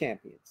 Trenton Make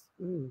Champions.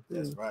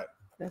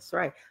 That's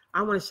right.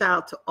 I want to shout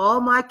out to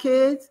all my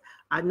kids.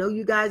 I know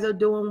you guys are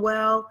doing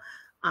well.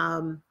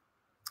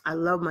 I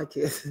love my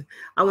kids.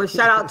 I want to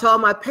shout out to all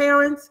my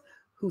parents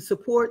who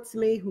supports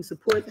me, who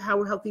support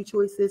Howard Healthy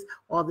Choices,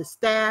 all the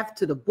staff,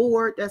 to the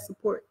board that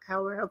support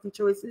Howard Healthy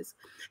Choices,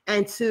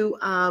 and to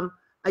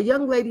a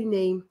young lady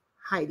named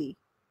Heidi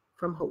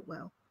from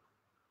Hopewell.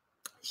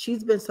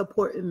 She's been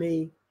supporting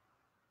me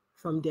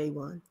from day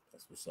one.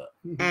 That's what's up.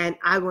 And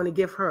I want to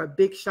give her a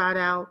big shout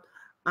out,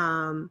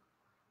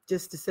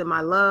 just to send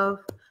my love,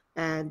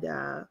 and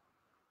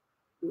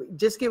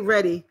just get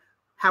ready.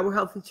 Howard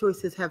Healthy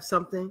Choices have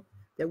something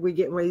that we're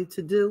getting ready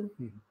to do.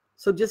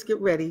 So just get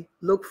ready,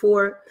 look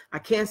for it. I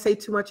can't say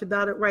too much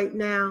about it right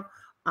now,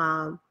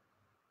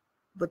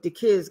 but the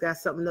kids got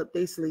something up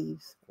their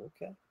sleeves.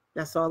 Okay.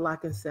 That's all I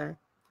can say.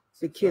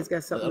 The kids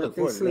got something up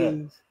their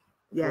sleeves.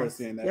 Yes.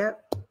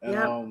 Yep.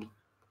 And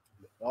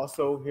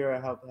also here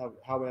at Howard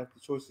Healthy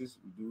Choices,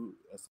 we do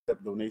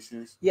accept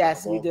donations.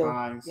 Yes, we do.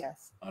 Kinds.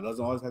 Yes. It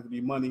doesn't always have to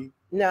be money.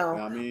 No. You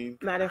know what I mean?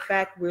 Matter of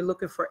fact, we're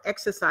looking for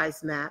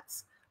exercise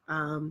mats.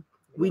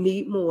 We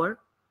need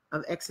more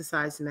of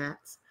exercise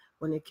mats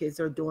when the kids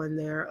are doing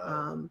their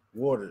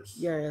waters.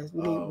 Yes,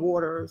 we need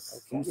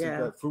waters.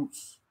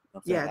 Fruits.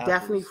 Yeah, apples.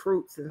 Definitely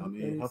fruits.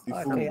 Healthy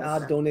food. Okay,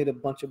 I'll donate a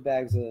bunch of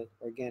bags of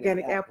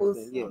organic apples.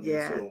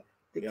 Yeah. So,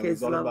 the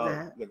kids love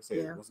that. Like I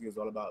said, once again, it's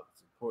all about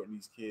supporting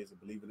these kids and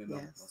believing in them. You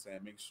know what I'm saying?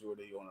 Make sure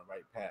they're on the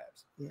right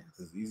paths. Yes.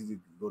 It's easy to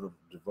go the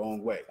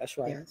wrong way. That's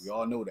right. Yes. We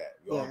all know that.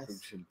 We all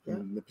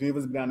the people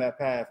been down that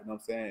path, you know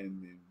what I'm saying?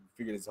 And we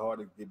figured it's hard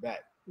to get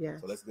back. Yeah.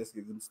 So let's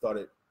get them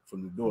started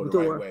from the door the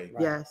right way.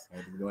 Yes.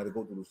 And we have to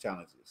go through those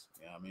challenges.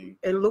 You know what I mean?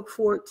 And look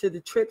forward to the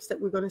trips that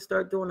we're going to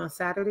start doing on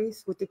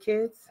Saturdays with the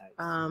kids.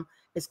 Nice.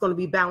 It's going to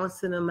be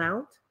balancing them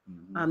out.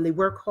 Mm-hmm. They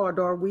work hard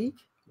all week.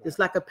 Right. Just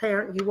like a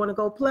parent, you want to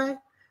go play,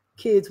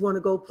 kids want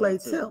to go play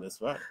too.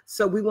 That's right.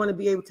 So we want to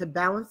be able to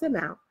balance them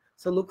out.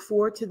 So look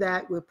forward to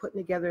that. We're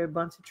putting together a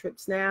bunch of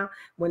trips now.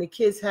 When the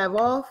kids have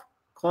off,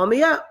 call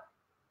me up.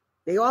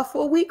 They off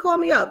for a week, call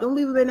me up. Don't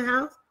leave them in the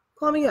house.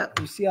 Call me up.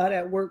 You see how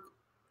that works?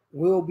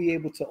 We'll be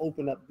able to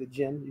open up the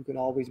gym. You can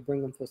always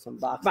bring them for some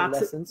boxing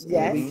lessons on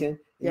the weekend.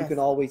 Yes. You can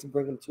always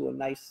bring them to a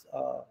nice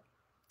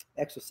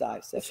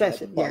exercise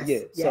session. Yes. Yeah.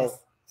 Yes. So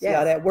see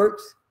how that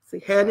works? See,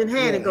 hand in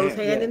hand. It goes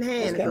hand in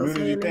hand. It goes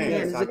hand in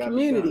hand. It's a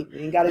community.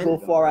 You ain't got to go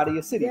far out of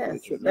your city for the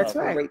trip. That's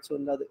right. Right to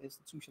another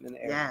institution in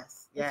the area.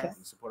 Yes.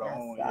 We support our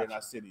own here in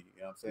our city.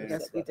 You know what I'm saying?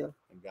 Yes, we do.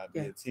 And got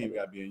to be a team.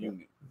 Got to be a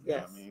unit. Yes. You know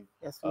what I mean?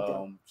 Yes, we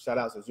do. Shout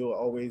outs as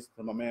always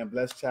to my man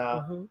Blessed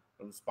Child.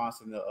 From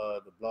sponsoring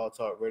the Blog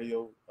Talk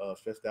Radio,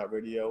 Stressed Out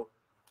Radio.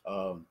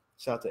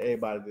 Shout out to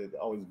everybody that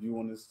always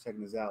viewing this,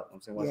 checking this out.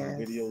 I'm saying watching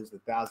the videos, the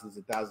thousands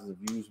and thousands of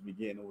views we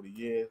be getting over the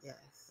years. Yes.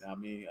 You know what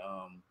I mean,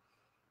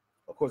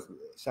 of course,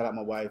 shout out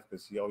my wife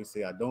because she always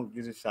say I don't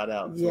get a shout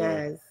out.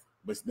 Yes.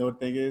 But you know the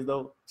thing is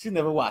though, she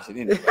never watch it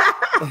anyway.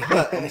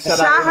 shout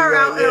her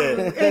out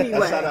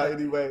anyway. Shout out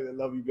anyway. I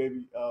love you,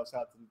 baby.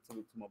 Shout out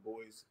to my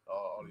boys,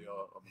 all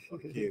y'all, all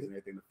the kids and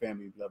everything, the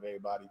family. Love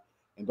everybody.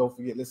 And don't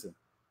forget, listen.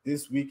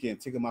 This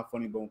weekend, Tickle My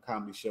Funny Bone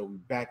Comedy Show. We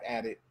back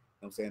at it.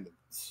 You know what I'm saying?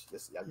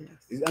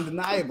 It's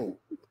undeniable.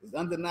 It's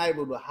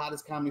undeniable the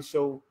hottest comedy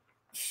show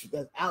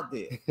that's out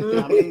there. You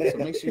know what I mean? So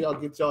make sure y'all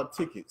get y'all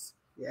tickets.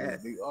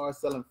 Yes. They are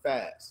selling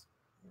fast.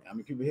 I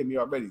mean, people hit me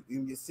already. Let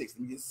me get 6,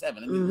 let me get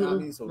 7. You know what I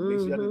mean? So make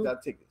sure y'all get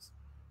y'all tickets.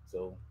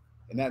 So,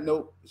 on that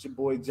note, it's your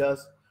boy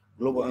Just,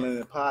 Global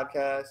Unlimited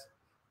Podcast.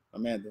 My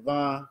man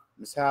Devon,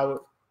 Miss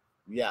Howard.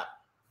 We out.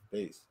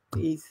 Peace.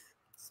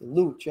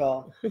 Salute,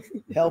 y'all.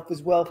 Health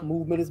is wealth.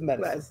 Movement is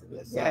medicine.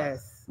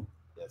 Yes.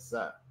 Yes,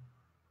 sir.